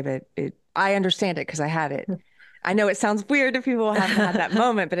describe it, I understand it because I had it. I know it sounds weird if people haven't had that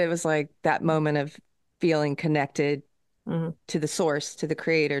moment, but it was like that moment of feeling connected to the source, to the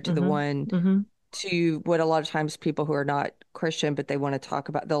creator, to the one, to what a lot of times people who are not Christian, but they want to talk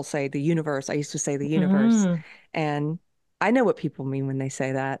about, they'll say the universe. I used to say the universe. And I know what people mean when they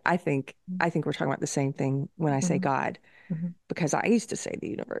say that. I think we're talking about the same thing when I say God, because I used to say the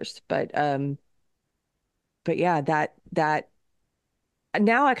universe. But yeah, that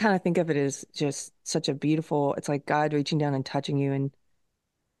now I kind of think of it as just such a beautiful, it's like God reaching down and touching you and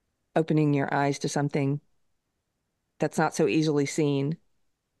opening your eyes to something that's not so easily seen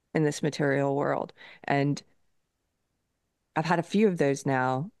in this material world. And I've had a few of those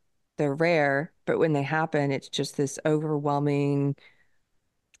now. They're rare, but when they happen, it's just this overwhelming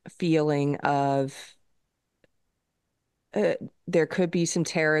feeling of there could be some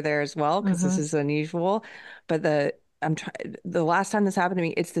terror there as well, because this is unusual. But the last time this happened to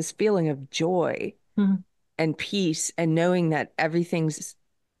me, it's this feeling of joy and peace, and knowing that everything's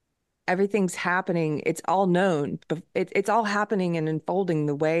happening. It's all known, but it's all happening and unfolding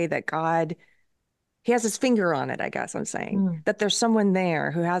the way that God, he has his finger on it, I guess I'm saying. That there's someone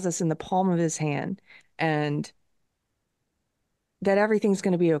there who has us in the palm of his hand, and that everything's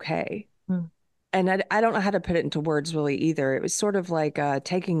going to be okay. And I don't know how to put it into words really either. It was sort of like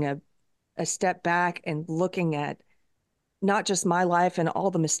taking a step back and looking at not just my life and all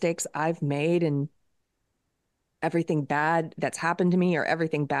the mistakes I've made and everything bad that's happened to me or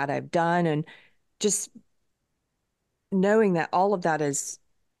everything bad I've done, and just knowing that all of that is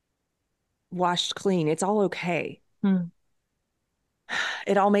washed clean. It's all okay.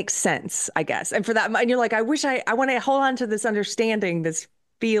 It all makes sense, I guess. And for that, and you're like, I want to hold on to this understanding, this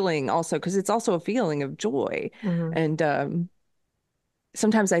feeling also, because it's also a feeling of joy. And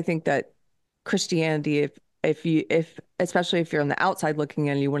sometimes I think that Christianity, if especially if you're on the outside looking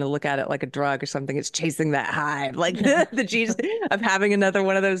in, you want to look at it like a drug or something, it's chasing that high, like the Jesus of having another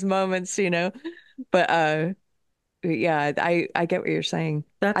one of those moments, But yeah, I get what you're saying.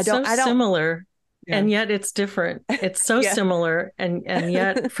 That's I don't similar. Yeah. And yet it's different. It's so similar. And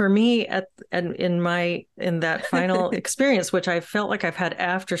yet for me in that final experience, which I felt like I've had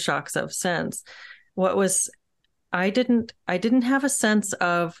aftershocks of since, I didn't have a sense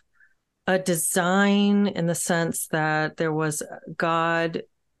of a design in the sense that there was God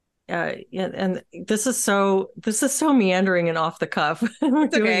and this is so meandering and off the cuff. We're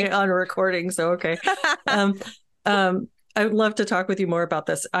It's doing it okay. on a recording, so okay. Um, I would love to talk with you more about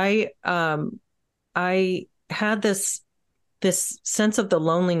this. I had this sense of the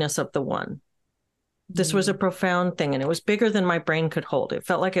loneliness of the one. This was a Mm, profound thing, and it was bigger than my brain could hold. It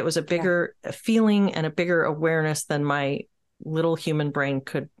felt like it was a yeah. bigger feeling and a bigger awareness than my little human brain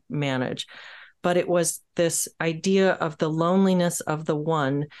could manage. But it was this idea of the loneliness of the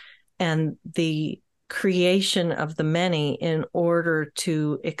one and the creation of the many in order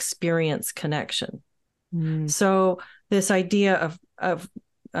to experience connection. Mm, So this idea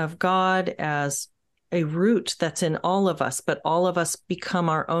of God as a root that's in all of us, but all of us become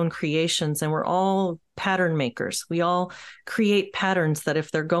our own creations, and we're all pattern makers. We all create patterns that,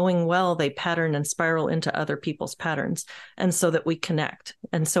 if they're going well, they pattern and spiral into other people's patterns, and so that we connect.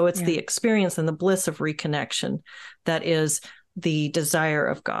 And so it's yeah. the experience and the bliss of reconnection that is the desire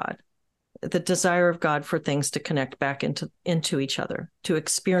of God, the desire of God for things to connect back into each other, to Yeah.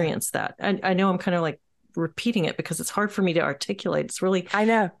 experience that. I know I'm kind of like repeating it because it's hard for me to articulate. I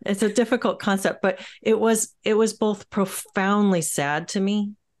know. It's a difficult concept, but it was both profoundly sad to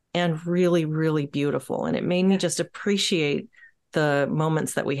me and really, really beautiful. And it made me Yeah. just appreciate the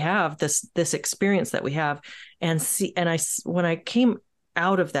moments that we have, this experience that we have, and see. And when I came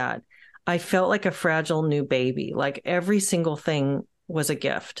out of that, I felt like a fragile new baby. Like every single thing was a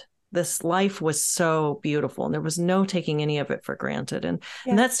gift. This life was so beautiful, and there was no taking any of it for granted. And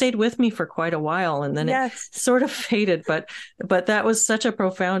that Yes. stayed with me for quite a while, and then it Yes. sort of faded. But that was such a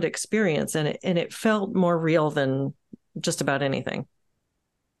profound experience, and it felt more real than just about anything.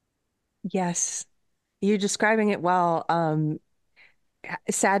 Yes. You're describing it well.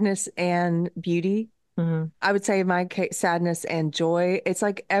 Sadness and beauty. Mm-hmm. I would say in my case, sadness and joy. It's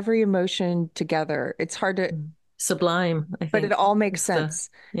like every emotion together. It's hard to, Sublime, I but it think, all makes is the sense.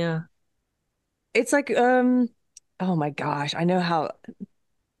 yeah. It's like, oh my gosh, I know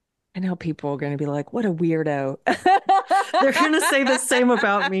people are going to be like, what a weirdo. They're gonna say the same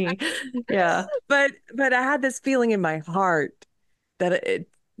about me. Yeah. But I had this feeling in my heart that it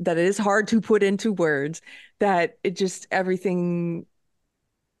is hard to put into words, that it just everything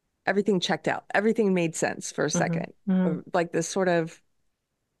checked out. Everything made sense for a Mm-hmm. second. Mm-hmm. Like this sort of,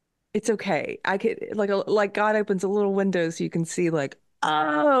 it's okay. I could like God opens a little window so you can see like,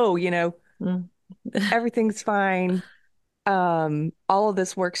 oh, Mm-hmm. everything's fine. All of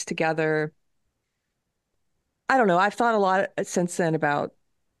this works together. I don't know. I've thought a lot since then about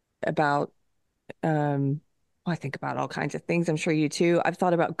um well, I think about all kinds of things. I'm sure you too. I've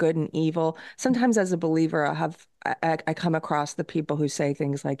thought about good and evil. Sometimes as a believer, I come across the people who say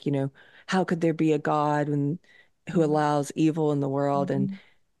things like, how could there be a God who allows evil in the world? And Mm-hmm.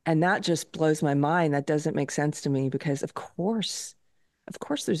 and that just blows my mind. That doesn't make sense to me because of course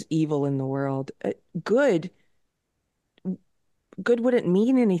there's evil in the world. Good good wouldn't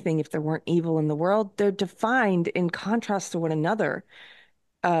mean anything if there weren't evil in the world. They're defined in contrast to one another.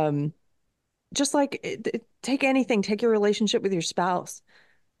 Um, just like take anything, take your relationship with your spouse.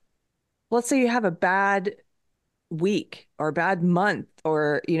 Let's say you have a bad week or a bad month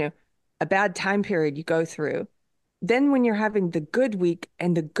or, a bad time period you go through. Then when you're having the good week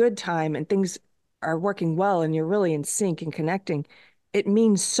and the good time and things are working well and you're really in sync and connecting, it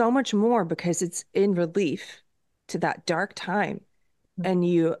means so much more because it's in relief to that dark time. And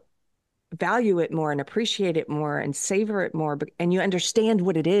you value it more and appreciate it more and savor it more and you understand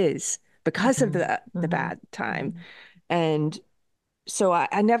what it is because of Mm-hmm. the Mm-hmm. bad time. Mm-hmm. And so I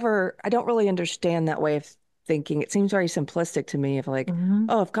don't really understand that way of thinking. It seems very simplistic to me of like, Mm-hmm.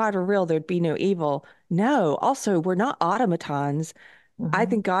 oh, if God were real, there'd be no evil. No, also, we're not automatons. I Mm-hmm.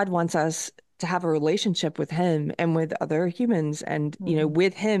 think God wants us to have a relationship with him and with other humans and, Mm-hmm.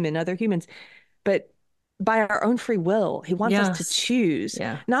 with him and other humans, but by our own free will. He wants us to Yes. choose.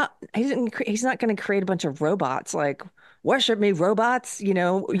 Yeah. He's not going to create a bunch of robots like worship me, robots.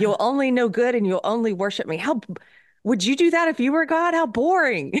 You'll only know good and you'll only worship me. How would you do that if you were God? How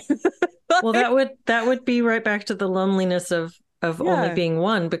boring. Well, that would be right back to the loneliness of only Yeah. being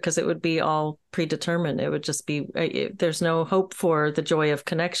one, because it would be all predetermined. It would just be there's no hope for the joy of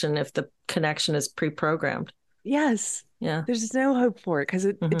connection if the connection is pre-programmed. Yes. Yeah. There's no hope for it because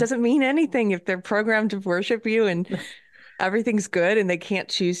it Hmm. doesn't mean anything if they're programmed to worship you and everything's good and they can't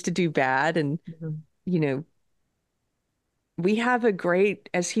choose to do bad. And, Hmm. you know, we have a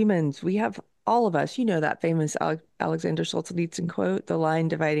great, as humans, we have all of us, that famous Alexander Solzhenitsyn quote, the line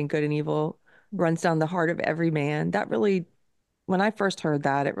dividing good and evil runs down the heart of every man. That really, when I first heard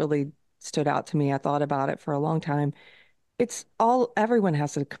that, it really stood out to me. I thought about it for a long time. Everyone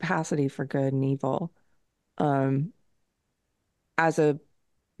has a capacity for good and evil. Um, as a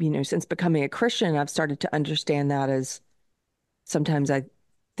since becoming a Christian, I've started to understand that as sometimes I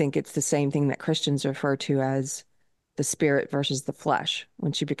think it's the same thing that Christians refer to as the spirit versus the flesh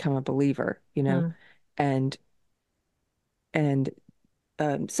once you become a believer. Mm, And and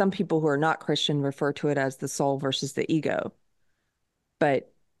some people who are not Christian refer to it as the soul versus the ego.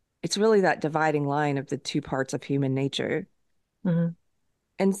 But it's really that dividing line of the two parts of human nature. mhm,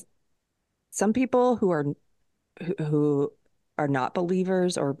 And some people who are not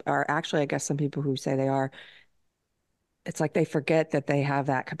believers, or are actually, I guess, some people who say they are, it's like they forget that they have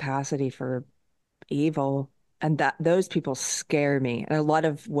that capacity for evil, and that those people scare me. And a lot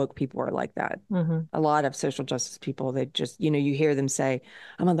of woke people are like that. mhm, A lot of social justice people, they just, you hear them say,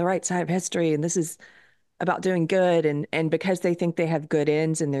 I'm on the right side of history and this is about doing good, and because they think they have good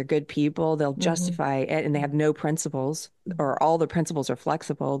ends and they're good people, they'll mhm, justify it, and they have no principles, mhm, or all the principles are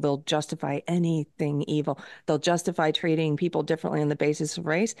flexible. They'll justify anything evil. They'll justify treating people differently on the basis of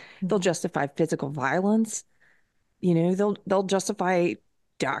race. They'll mhm, justify physical violence. They'll justify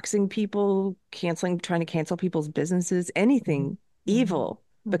doxing people, trying to cancel people's businesses, mhm, anything mhm, evil,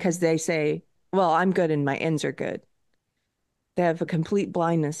 because mhm, they say, well, I'm good and my ends are good. They have a complete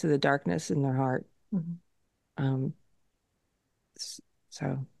blindness to the darkness in their heart. mhm. Um,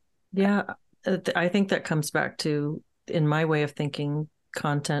 so Yeah, I think that comes back to, in my way of thinking,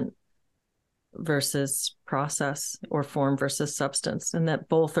 content versus process, or form versus substance, and that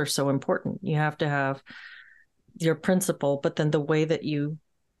both are so important. You have to have your principle, but then the way that you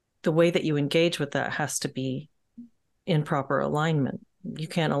engage with that has to be in proper alignment. You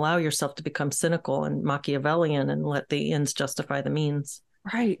can't allow yourself to become cynical and Machiavellian and let the ends justify the means.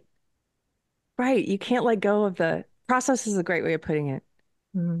 right, right. You can't let go of the process is a great way of putting it.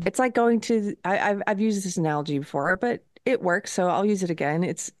 Mm-hmm. It's like going to I've used this analogy before, but it works, so I'll use it again.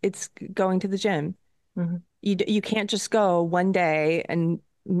 It's going to the gym. Mm-hmm. You can't just go one day and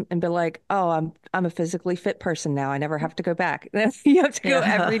be like, oh, I'm a physically fit person now. I never have to go back. You have to go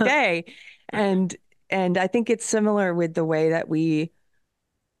every Yeah. day. And and I think it's similar with the way that we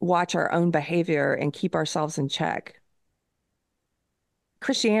watch our own behavior and keep ourselves in check.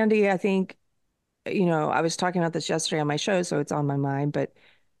 Christianity, I think, I was talking about this yesterday on my show, so it's on my mind, but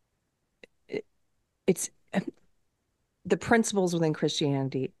it, it's the principles within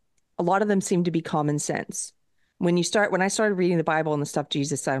Christianity. A lot of them seem to be common sense. When I started reading the Bible and the stuff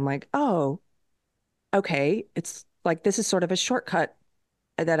Jesus said, I'm like, oh, okay, it's like this is sort of a shortcut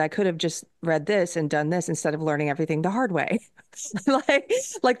that I could have just read this and done this instead of learning everything the hard way. like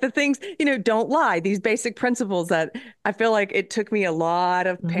like the things, don't lie, these basic principles that I feel like it took me a lot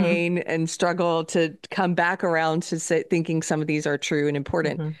of Mm-hmm. pain and struggle to come back around to thinking some of these are true and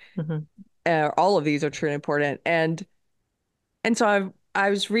important. Mm-hmm. Mm-hmm. All of these are true and important. And so I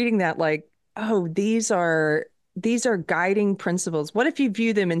was reading that like, oh, these are guiding principles. What if you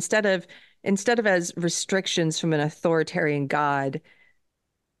view them instead of as restrictions from an authoritarian God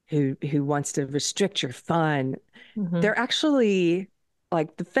who wants to restrict your fun? Mm-hmm. They're actually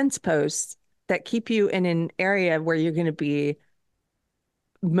like the fence posts that keep you in an area where you're going to be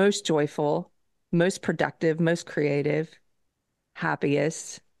most joyful, most productive, most creative,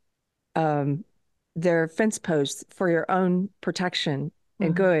 happiest. Um, they're fence posts for your own protection and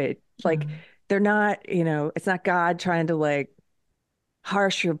Mm-hmm. good. Like Mm-hmm. they're not, it's not God trying to like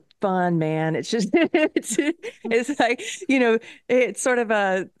harsh your fun, man. It's just it's like, it's sort of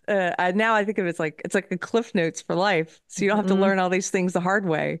now I think of it as like it's like a cliff notes for life. So you don't have to Mm-hmm. learn all these things the hard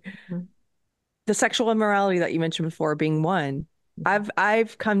way. The sexual immorality that you mentioned before being one.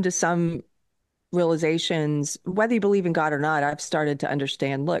 I've come to some realizations, whether you believe in God or not, I've started to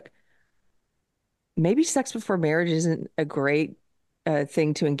understand, look, maybe sex before marriage isn't a great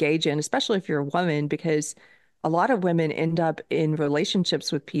thing to engage in, especially if you're a woman, because a lot of women end up in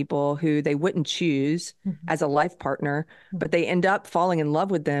relationships with people who they wouldn't choose Mm-hmm. as a life partner, but they end up falling in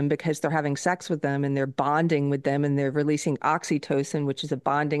love with them because they're having sex with them and they're bonding with them and they're releasing oxytocin, which is a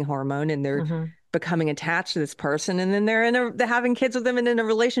bonding hormone, and they're Mm-hmm. becoming attached to this person. And then they're having kids with them and in a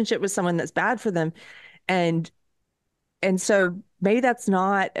relationship with someone that's bad for them. And and so maybe that's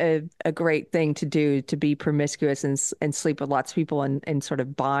not a great thing to do, to be promiscuous and sleep with lots of people and sort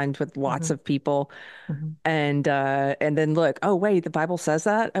of bond with lots Mm-hmm. of people. Mm-hmm. And then look, oh wait, the Bible says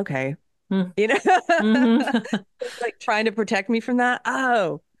that? Okay. You know, Mm-hmm. like trying to protect me from that.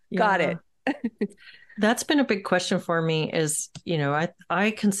 Oh, got Yeah. it. That's been a big question for me is,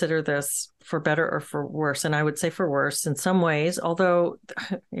 I consider this for better or for worse. And I would say for worse in some ways, although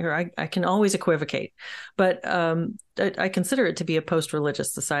I can always equivocate, but I consider it to be a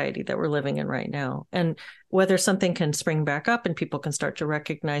post-religious society that we're living in right now. And whether something can spring back up and people can start to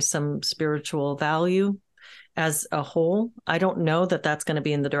recognize some spiritual value as a whole. I don't know that that's going to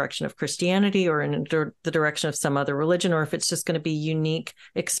be in the direction of Christianity or in the direction of some other religion, or if it's just going to be unique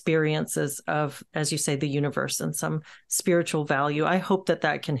experiences of, as you say, the universe and some spiritual value. I hope that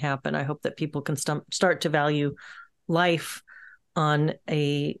that can happen. I hope that people can start to value life on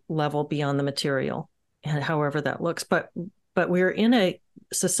a level beyond the material, and however that looks. But we're in a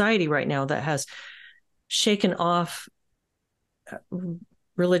society right now that has shaken off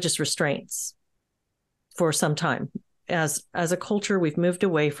religious restraints for some time. As a culture, we've moved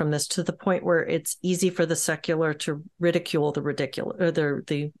away from this to the point where it's easy for the secular to ridicule the ridiculous, or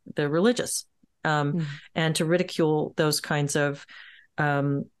the religious, and to ridicule those kinds of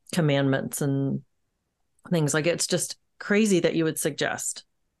commandments and things. Like, it's just crazy that you would suggest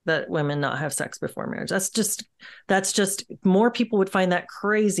that women not have sex before marriage. That's just more people would find that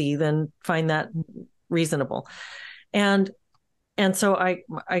crazy than find that reasonable. And so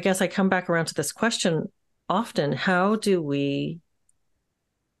I guess I come back around to this question often: how do we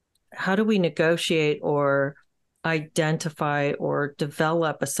negotiate or identify or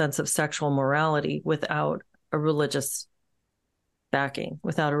develop a sense of sexual morality without a religious backing,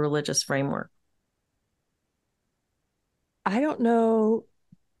 without a religious framework? I don't know.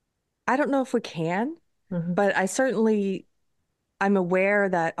 I don't know if we can, but I'm aware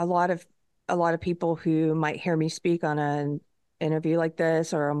that a lot of people who might hear me speak on an interview like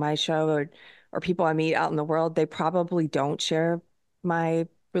this or on my show, or people I meet out in the world, they probably don't share my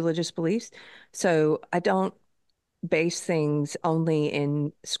religious beliefs. So I don't base things only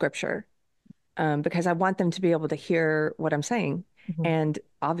in scripture, because I want them to be able to hear what I'm saying. Mm-hmm. And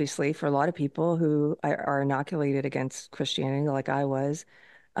obviously, for a lot of people who are inoculated against Christianity, like I was,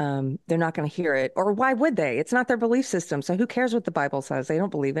 they're not going to hear it. Or why would they? It's not their belief system. So who cares what the Bible says? They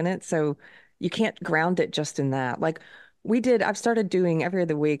don't believe in it. So you can't ground it just in that. Like I've started doing every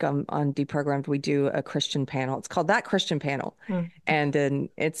other week on Deprogrammed, we do a Christian panel. It's called That Christian Panel. Mm-hmm. And then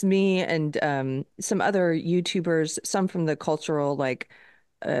it's me and some other YouTubers, some from the cultural, like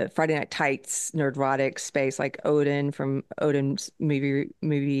Friday Night Tights, nerdrotic space, like Odin from Odin's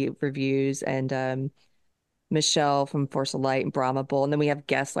movie reviews, and Michelle from Force of Light and Brahma Bull. And then we have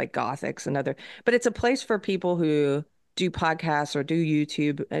guests like Gothics and other, but it's a place for people who do podcasts or do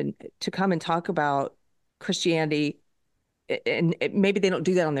YouTube and to come and talk about Christianity. And maybe they don't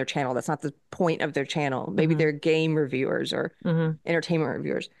do that on their channel. That's not the point of their channel. Maybe Mm-hmm. they're game reviewers or entertainment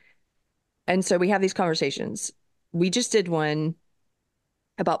reviewers. And so we have these conversations. We just did one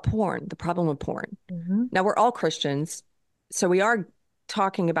about porn, the problem of porn. Mm-hmm. Now, we're all Christians, so we are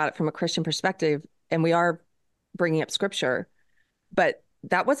talking about it from a Christian perspective, and we are bringing up scripture, but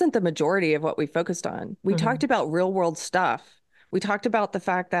that wasn't the majority of what we focused on. We Mm-hmm. talked about real world stuff. We talked about the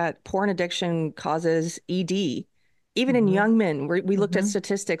fact that porn addiction causes ED. Even in Mm-hmm. young men, we looked at Mm-hmm.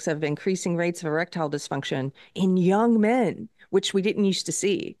 statistics of increasing rates of erectile dysfunction in young men, which we didn't used to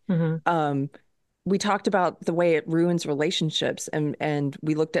see. Mm-hmm. We talked about the way it ruins relationships, and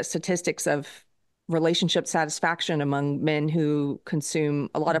we looked at statistics of relationship satisfaction among men who consume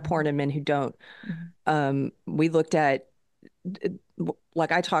a lot of Mm-hmm. porn and men who don't. Mm-hmm. We looked at,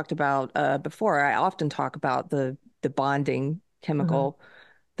 like I talked about before, I often talk about the bonding Mm-hmm. chemical,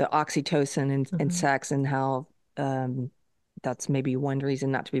 the oxytocin in Mm-hmm. sex, and how um, that's maybe one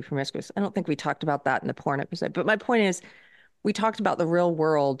reason not to be promiscuous. I don't think we talked about that in the porn episode, but my point is, we talked about the real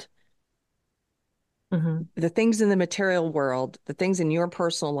world, Mm-hmm. the things in the material world, the things in your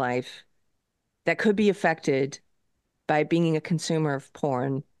personal life that could be affected by being a consumer of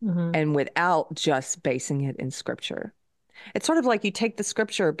porn, Mm-hmm. and without just basing it in scripture. It's sort of like you take the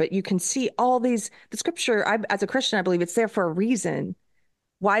scripture, but you can see all the scripture, as a Christian, I believe it's there for a reason.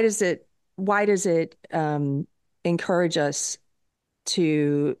 Why does it encourage us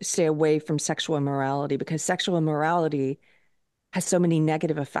to stay away from sexual immorality? Because sexual immorality has so many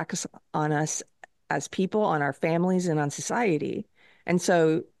negative effects on us as people, on our families, and on society. And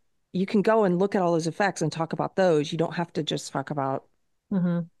so you can go and look at all those effects and talk about those. You don't have to just talk about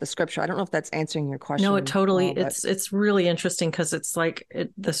Mm-hmm. the scripture. I don't know if that's answering your No, it question totally, well, but it's really interesting because it's like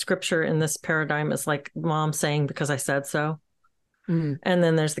the scripture in this paradigm is like mom saying, because I said so. mm, And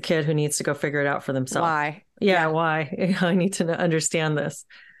then there's the kid who needs to go figure it out for themselves. why? Yeah, Yeah. why? I need to understand this.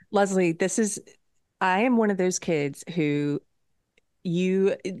 Leslie, I am one of those kids who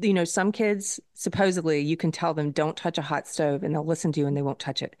some kids supposedly you can tell them don't touch a hot stove and they'll listen to you and they won't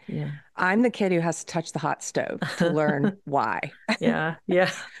touch it. Yeah. I'm the kid who has to touch the hot stove to learn why. Yeah. Yeah.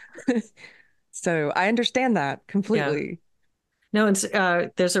 So I understand that Yeah. completely. No, it's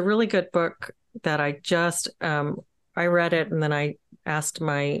there's a really good book that I just I read it and then I asked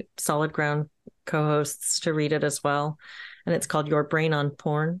my Solid Ground co-hosts to read it as well. And it's called Your Brain on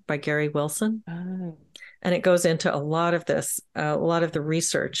Porn by Gary Wilson. Oh. And it goes into a lot of this, a lot of the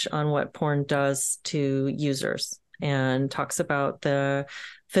research on what porn does to users, and talks about the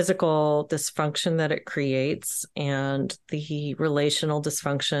physical dysfunction that it creates and the relational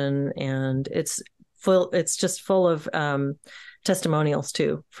dysfunction. And it's just full of testimonials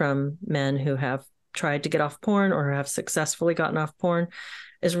too, from men who have tried to get off porn or have successfully gotten off porn.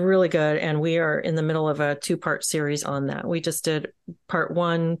 Is really good. And we are in the middle of a 2-part series on that. We just did part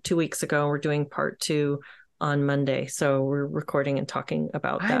 1 2 weeks ago. We're doing part 2 on Monday. So we're recording and talking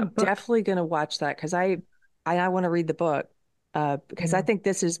about I'm that book. definitely going to watch that because I want to read the book because I Yeah. think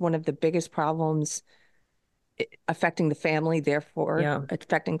this is one of the biggest problems affecting the family, therefore Yeah.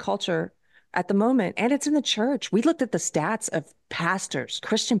 affecting culture at the moment. And it's in the church. We looked at the stats of pastors,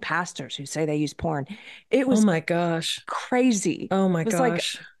 Christian pastors who say they use porn. It Oh was my gosh. crazy. Oh my It was like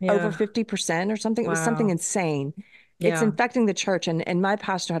gosh. over Yeah. 50% or something. It was something Wow. insane. It's Yeah. infecting the church. And my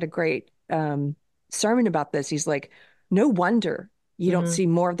pastor had a great sermon about this. He's like, no wonder you don't Hmm. see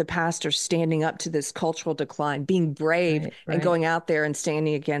more of the pastors standing up to this cultural decline, being brave Right. and Right. going out there and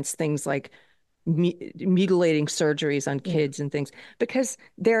standing against things like mutilating surgeries on Yeah. kids and things because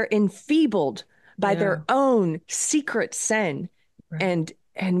they're enfeebled by Yeah. their own secret sin. Right.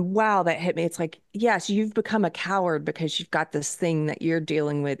 And wow, that hit me. It's like, yes, you've become a coward because you've got this thing that you're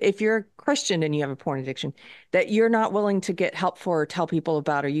dealing with. If you're a Christian and you have a porn addiction that you're not willing to get help for or tell people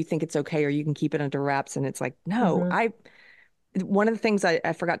about, or you think it's okay, or you can keep it under wraps. And it's like, no, Hmm. one of the things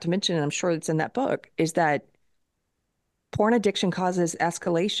I forgot to mention, and I'm sure it's in that book, is that porn addiction causes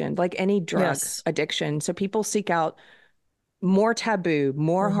escalation, like any drug Yes. addiction. So people seek out more taboo,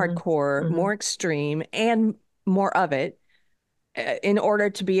 more Hmm. hardcore, Hmm. more extreme, and more of it in order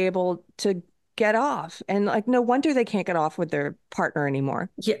to be able to get off. And like, no wonder they can't get off with their partner anymore.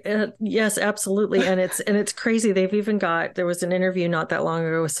 Yeah, yes, absolutely. And it's crazy. They've even got, there was an interview not that long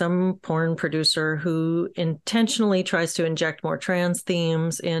ago with some porn producer who intentionally tries to inject more trans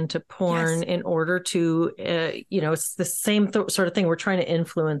themes into porn Yes. in order to, it's the same sort of thing. We're trying to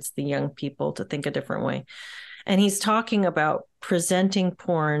influence the young people to think a different way. And he's talking about presenting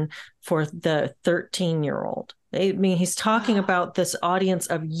porn for the 13-year-old. I mean, he's talking Oh, about this audience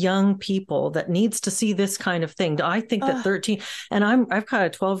of young people that needs to see this kind of thing. I think that oh, 13, and I've got a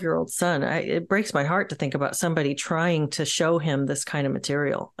 12-year-old son. It breaks my heart to think about somebody trying to show him this kind of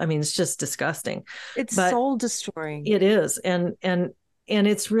material. I mean, it's just disgusting. it's But soul destroying. it is. And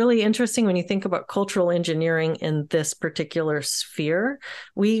it's really interesting when you think about cultural engineering in this particular sphere.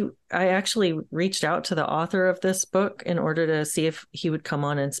 I actually reached out to the author of this book in order to see if he would come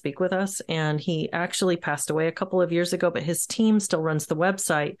on and speak with us. And he actually passed away a couple of years ago, but his team still runs the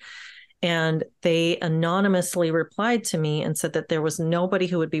website. And they anonymously replied to me and said that there was nobody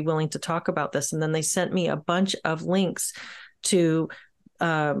who would be willing to talk about this. And then they sent me a bunch of links to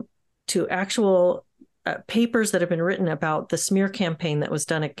um, to actual papers that have been written about the smear campaign that was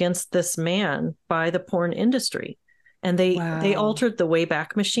done against this man by the porn industry. And they Wow. altered the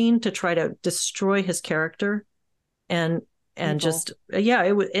Wayback Machine to try to destroy his character. And Evil. just, yeah,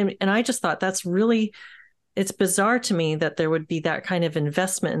 it was. And I just thought that's really, it's bizarre to me that there would be that kind of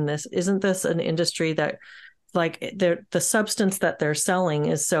investment in this. Isn't this an industry that, like, the substance that they're selling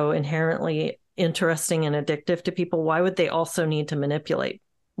is so inherently interesting and addictive to people? Why would they also need to manipulate?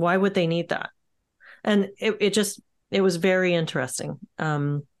 Why would they need that? And it was very interesting.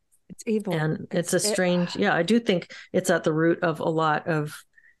 It's evil. And it's a strange, Ah, yeah, I do think it's at the root of a lot of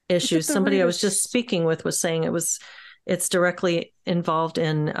it's at issues. the Somebody root I of was just speaking with was saying it's directly involved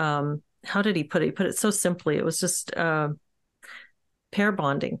in, how did he put it? He put it so simply. It was just pair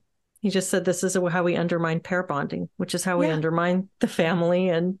bonding. He just said this is how we undermine pair bonding, which is how we yeah, undermine the family,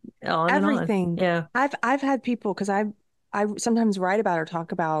 and on and on. everything. Yeah. I've had people because I sometimes write about or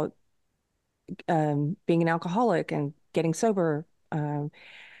talk about being an alcoholic and getting sober. And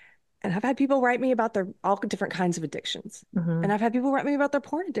I've had people write me about their all different kinds of addictions. And Hmm. I've had people write me about their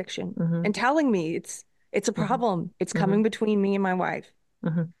porn addiction Hmm. and telling me it's a Hmm. problem. It's Hmm. coming between me and my wife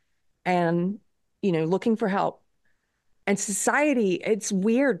Hmm. and looking for help. And society, it's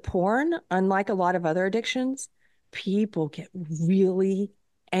weird. Porn, unlike a lot of other addictions, people get really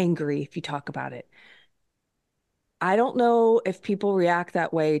angry if you talk about it. I don't know if people react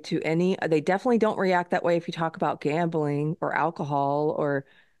that way to they definitely don't react that way if you talk about gambling or alcohol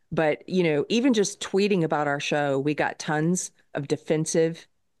but even just tweeting about our show, we got tons of defensive,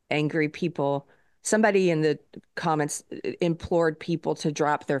 angry people. Somebody in the comments implored people to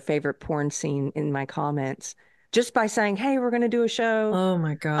drop their favorite porn scene in my comments just by saying, hey, we're going to do a show Oh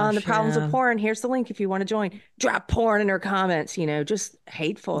my on the gosh. problems of Yeah. porn. Here's the link if you want to join. Drop porn in her comments, just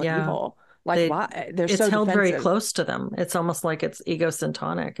hateful and Yeah. evil. Like, they why? They're it's so held very defensive. close to them. It's almost like it's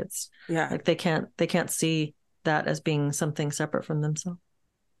egocentric. It's Yeah. like they can't see that as being something separate from themselves.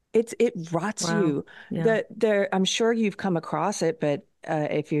 It rots Wow. you. Yeah. I'm sure you've come across it, but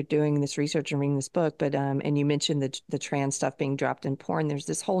if you're doing this research and reading this book, but and you mentioned the trans stuff being dropped in porn, there's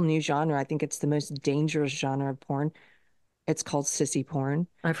this whole new genre. I think it's the most dangerous genre of porn. It's called sissy porn.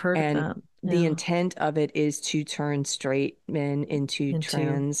 I've heard of And that. the Yeah. intent of it is to turn straight men into Into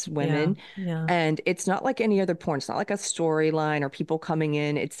trans yeah. women. Yeah. And it's not like any other porn. It's not like a storyline or people coming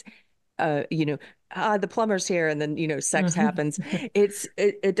in. It's you know, the plumber's here and then, sex Hmm. happens.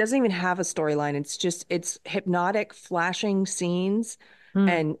 It doesn't even have a storyline. It's hypnotic flashing scenes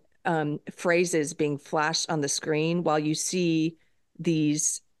Mm. and phrases being flashed on the screen while you see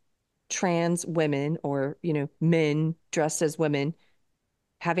these trans women or, men dressed as women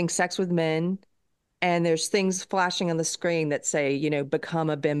having sex with men. And there's things flashing on the screen that say, become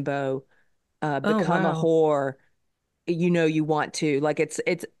a bimbo, Oh, become a wow. whore, you want to. Like it's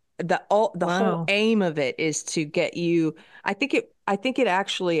the whole Wow. aim of it is to get you. I think it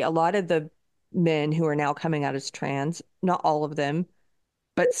actually, a lot of the men who are now coming out as trans, not all of them,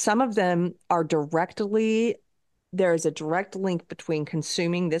 but some of them are directly, there is a direct link between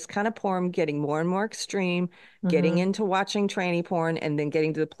consuming this kind of porn, getting more and more extreme, getting Hmm. into watching tranny porn, and then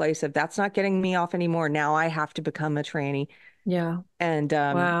getting to the place of that's not getting me off anymore. Now I have to become a tranny. Yeah. And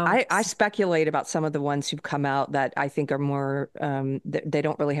Wow. I speculate about some of the ones who've come out that I think are more they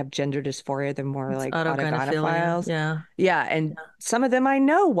don't really have gender dysphoria. They're more It's like autogynephilia. autogynephiles. Yeah. Yeah, and Yeah. some of them I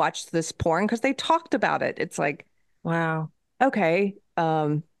know watched this porn because they talked about it. It's like, Wow. okay.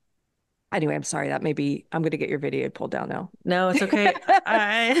 Anyway, I'm sorry. That maybe I'm going to get your video pulled down now. No, it's okay.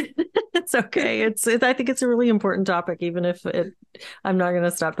 I it's okay. I think it's a really important topic, even if I'm not going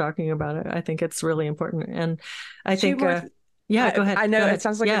to stop talking about it. I think it's really important. And I Two think more. yeah, I go ahead. I Go know it ahead.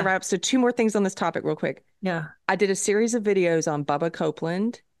 sounds like a Yeah. wrap. So two more things on this topic, real quick. Yeah. I did a series of videos on Bubba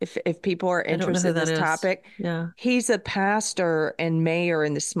Copeland. If people are I don't know interested who in that this is. topic, Yeah. he's a pastor and mayor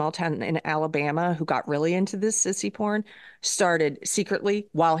in this small town in Alabama who got really into this sissy porn, started secretly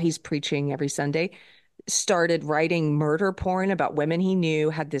while he's preaching every Sunday, started writing murder porn about women he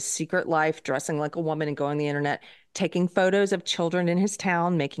knew, had this secret life, dressing like a woman and going on the internet, taking photos of children in his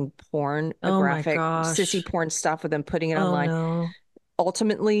town, making porn, a Oh my graphic sissy gosh. porn stuff with them, putting it Oh online, no.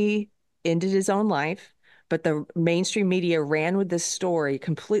 ultimately ended his own life. But the mainstream media ran with this story,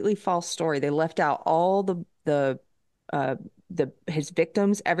 completely false story. They left out all uh the his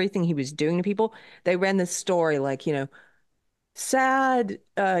victims, everything he was doing to people. They ran this story like, sad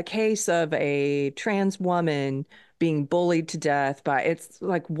case of a trans woman being bullied to death by, it's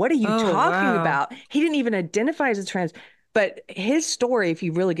like, what are you Oh talking wow. about? He didn't even identify as a trans, but his story, if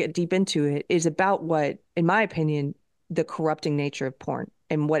you really get deep into it, is about what, in my opinion, the corrupting nature of porn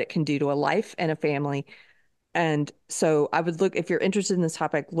and what it can do to a life and a family. And so I would look, if you're interested in this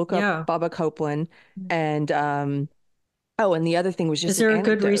topic, look up Yeah. Baba Copeland. And oh, and the other thing was Is just an there a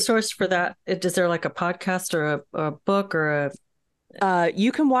good anecdote. resource for that? Is there like a podcast or a book or a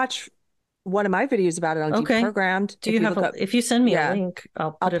You can watch one of my videos about it on okay. Deprogrammed. Do If you you have look a up, if you send me a yeah, link,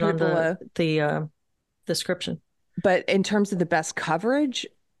 I'll I'll put it put it on below. the description. But in terms of the best coverage,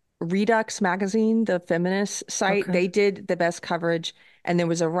 Redux Magazine, the feminist site, Okay. they did the best coverage. And there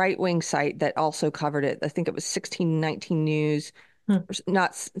was a right-wing site that also covered it. I think it was 1619 News, Hmm.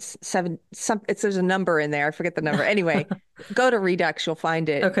 not seven, there's a number in there. I forget the number. Anyway, go to Redux, you'll find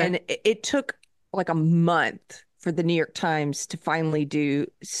it. Okay. And it took like a month for the New York Times to finally do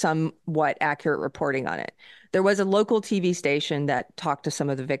somewhat accurate reporting on it. There was a local TV station that talked to some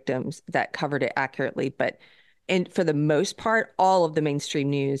of the victims that covered it accurately, but for the most part, all of the mainstream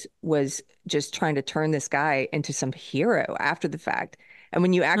news was just trying to turn this guy into some hero after the fact. And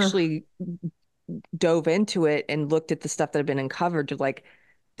when you Huh. actually dove into it and looked at the stuff that had been uncovered, you're like,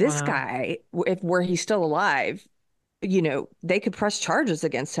 this Wow. guy, if were he still alive, they could press charges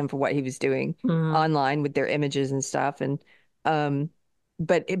against him for what he was doing Hmm. online with their images and stuff. And um,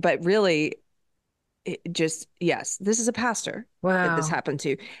 but really, it just yes, this is a pastor that this Wow. happened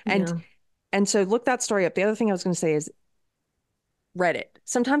to, and Yeah. and so look that story up. The other thing I was going to say is Reddit.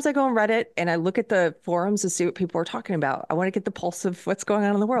 Sometimes I go on Reddit and I look at the forums to see what people are talking about. I want to get the pulse of what's going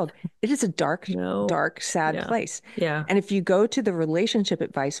on in the world. It is a dark, No. dark, sad Yeah. place. Yeah. And if you go to the relationship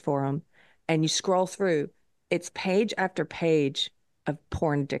advice forum and you scroll through, it's page after page of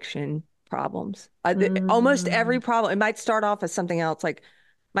porn addiction problems. Almost every Mm. problem, it might start off as something else like,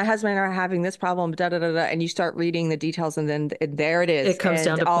 my husband and I are having this problem, da da da da, and you start reading the details, and then there it is, It comes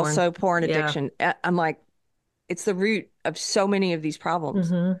down and to porn. also porn Yeah. addiction. I'm like, it's the root of so many of these problems.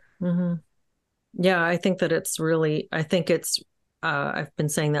 Hmm. Hmm. Yeah, I think that it's really, I think it's I've been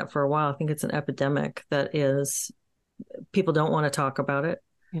saying that for a while. I think it's an epidemic that is people don't want to talk about it,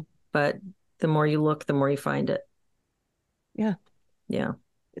 Yeah. but the more you look, the more you find it. Yeah. Yeah, I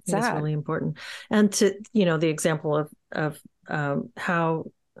It's think it's sad. really important. And to, the example of how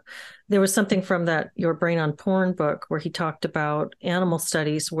there was something from that Your Brain on Porn book where he talked about animal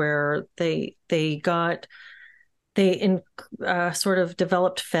studies where they sort of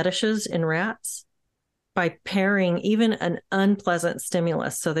developed fetishes in rats by pairing even an unpleasant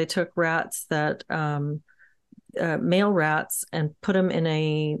stimulus. So they took rats that male rats and put them in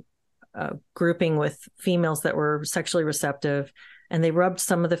a grouping with females that were sexually receptive, and they rubbed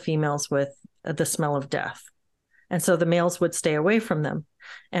some of the females with the smell of death. And so the males would stay away from them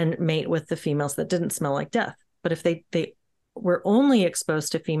and mate with the females that didn't smell like death. But if they were only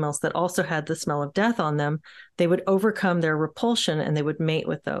exposed to females that also had the smell of death on them, they would overcome their repulsion and they would mate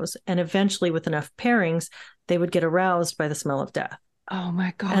with those. And eventually, with enough pairings, they would get aroused by the smell of death. Oh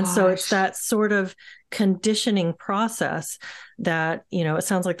my And so it's gosh. that sort of conditioning process that, it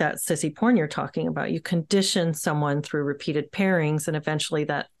sounds like that sissy porn you're talking about. You condition someone through repeated pairings, and eventually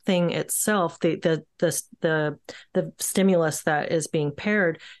that thing itself, the stimulus that is being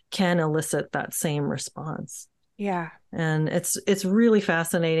paired can elicit that same response. Yeah. And it's really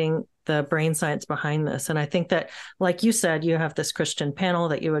fascinating, the brain science behind this. And I think that, like you said, you have this Christian panel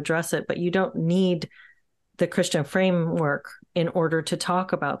that you address it, but you don't need the Christian framework in order to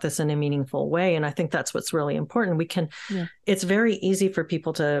talk about this in a meaningful way. And I think that's what's really important. Yeah. It's very easy for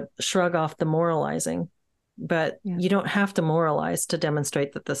people to shrug off the moralizing, but Yeah. you don't have to moralize to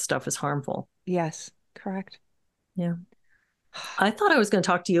demonstrate that this stuff is harmful. Yes. Correct. Yeah. I thought I was going to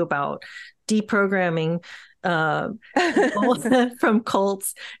talk to you about deprogramming people from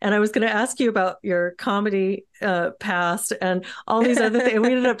cults, and I was going to ask you about your comedy past and all these other things. We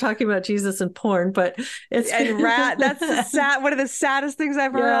ended up talking about Jesus and porn, but it's And rat, that's the sad, one of the saddest things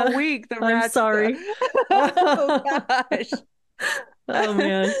I've heard all week. The I'm rats. sorry. Oh gosh. Oh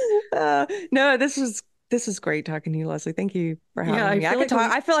man. No, this is great talking to you, Leslie. Thank you for Yeah, having I me. feel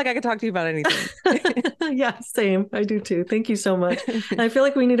like I feel like I could talk to you about anything. yeah, same. I do too. Thank you so much. And I feel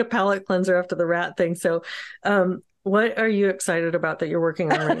like we need a palate cleanser after the rat thing. So, what are you excited about that you're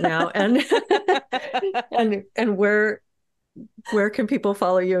working on right now? And and where can people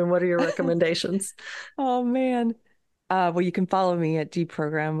follow you, and what are your recommendations? Oh man. Well, you can follow me at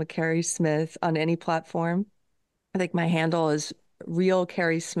Deprogram with Keri Smith on any platform. I think my handle is Real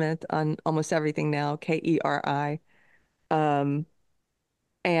Keri Smith on almost everything now, Keri. Um,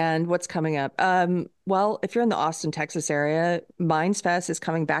 and what's coming up? Well, if you're in the Austin, Texas area, Minds Fest is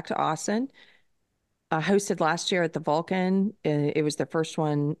coming back to Austin. Hosted last year at the Vulcan. It was the first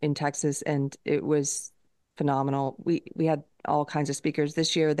one in Texas, and it was phenomenal. We had all kinds of speakers.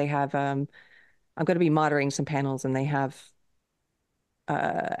 This year they have I'm going to be moderating some panels, and they have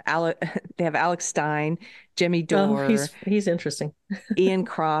they have Alex Stein, Jimmy Oh, Dore, he's interesting. Ian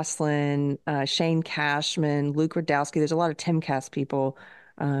Crossland, Shane Cashman, Luke Radowski. There's a lot of Timcast people,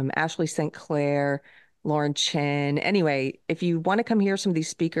 Ashley St. Clair, Lauren Chin. Anyway, if you want to come hear some of these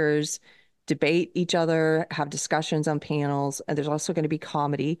speakers debate each other, have discussions on panels, and there's also going to be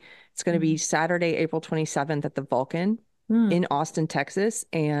comedy. It's going to be Saturday, April 27th at the Vulcan Mm. in Austin, Texas.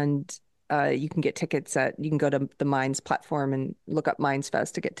 And you can get tickets you can go to the Minds platform and look up Minds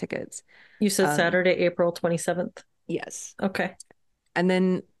Fest to get tickets. You said Um, Saturday, April 27th. yes. Okay. And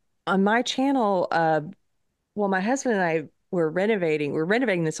then on my channel, well, my husband and I we're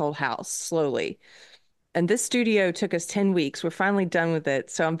renovating this old house slowly. And this studio took us 10 weeks. We're finally done with it.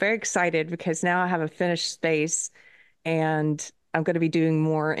 So I'm very excited because now I have a finished space, and I'm going to be doing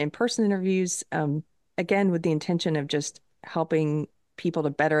more in-person interviews, again, with the intention of just helping people to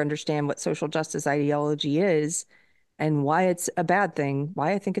better understand what social justice ideology is and why it's a bad thing,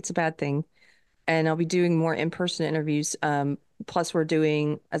 why I think it's a bad thing. And I'll be doing more in-person interviews. Plus, we're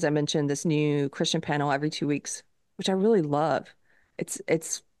doing, as I mentioned, this new Christian panel every 2 weeks, which I really love.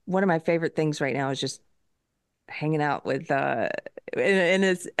 It's one of my favorite things right now is just hanging out with and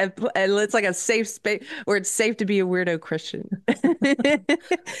it's like a safe space where it's safe to be a weirdo Christian.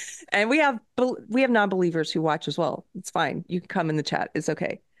 And we have non-believers who watch as well. It's fine. You can come in the chat. It's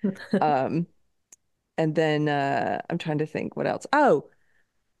okay. Um, and then I'm trying to think what else. Oh,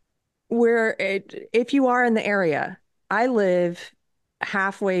 if you are in the area, I live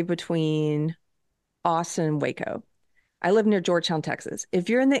halfway between Austin and Waco. I live near Georgetown, Texas. If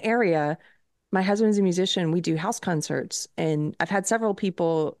you're in the area, my husband's a musician. We do house concerts, and I've had several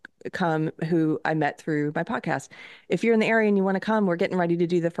people come who I met through my podcast. If you're in the area and you want to come, we're getting ready to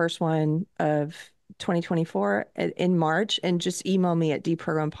do the first one of 2024 in March, and just email me at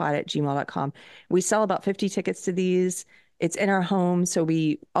deprogrampod@gmail.com. We sell about 50 tickets to these, It's in our home, so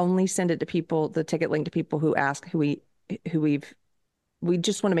we only send it to people, the ticket link to people who ask, who we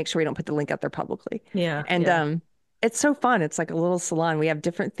just want to make sure we don't put the link out there publicly. Yeah, And yeah. it's so fun. It's like a little salon. We have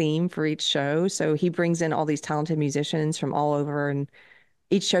different theme for each show. So he brings in all these talented musicians from all over, and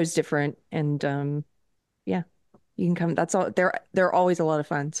each show's different. And yeah, you can come. That's all. They're always a lot of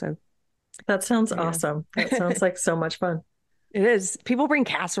fun. So That sounds yeah. awesome. That sounds like so much fun. It is. People bring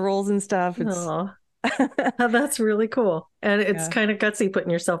casseroles and stuff. It's Oh, that's really cool. And it's yeah. kind of gutsy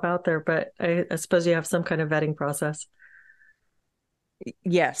putting yourself out there, but I suppose you have some kind of vetting process.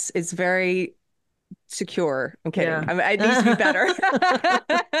 Yes, it's very secure. I'm kidding. Yeah. I mean, it needs to be better.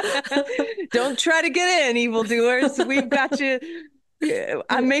 Don't try to get in, evildoers. We've got you.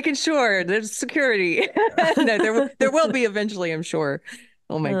 I'm making sure there's security. No, there will be eventually, I'm sure.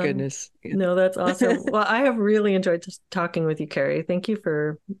 Oh my Um, goodness. Yeah. no, that's awesome. Well, I have really enjoyed just talking with you, Keri. Thank you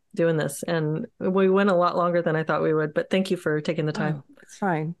for doing this. And we went a lot longer than I thought we would, but thank you for taking the time. Oh, it's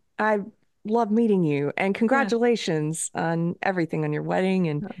fine. I love meeting you and Yeah. congratulations on everything on your wedding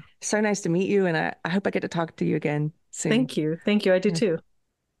and so nice to meet you and I hope I get to talk to you again soon. Thank you. Thank you. I do Yeah. too.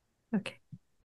 Okay.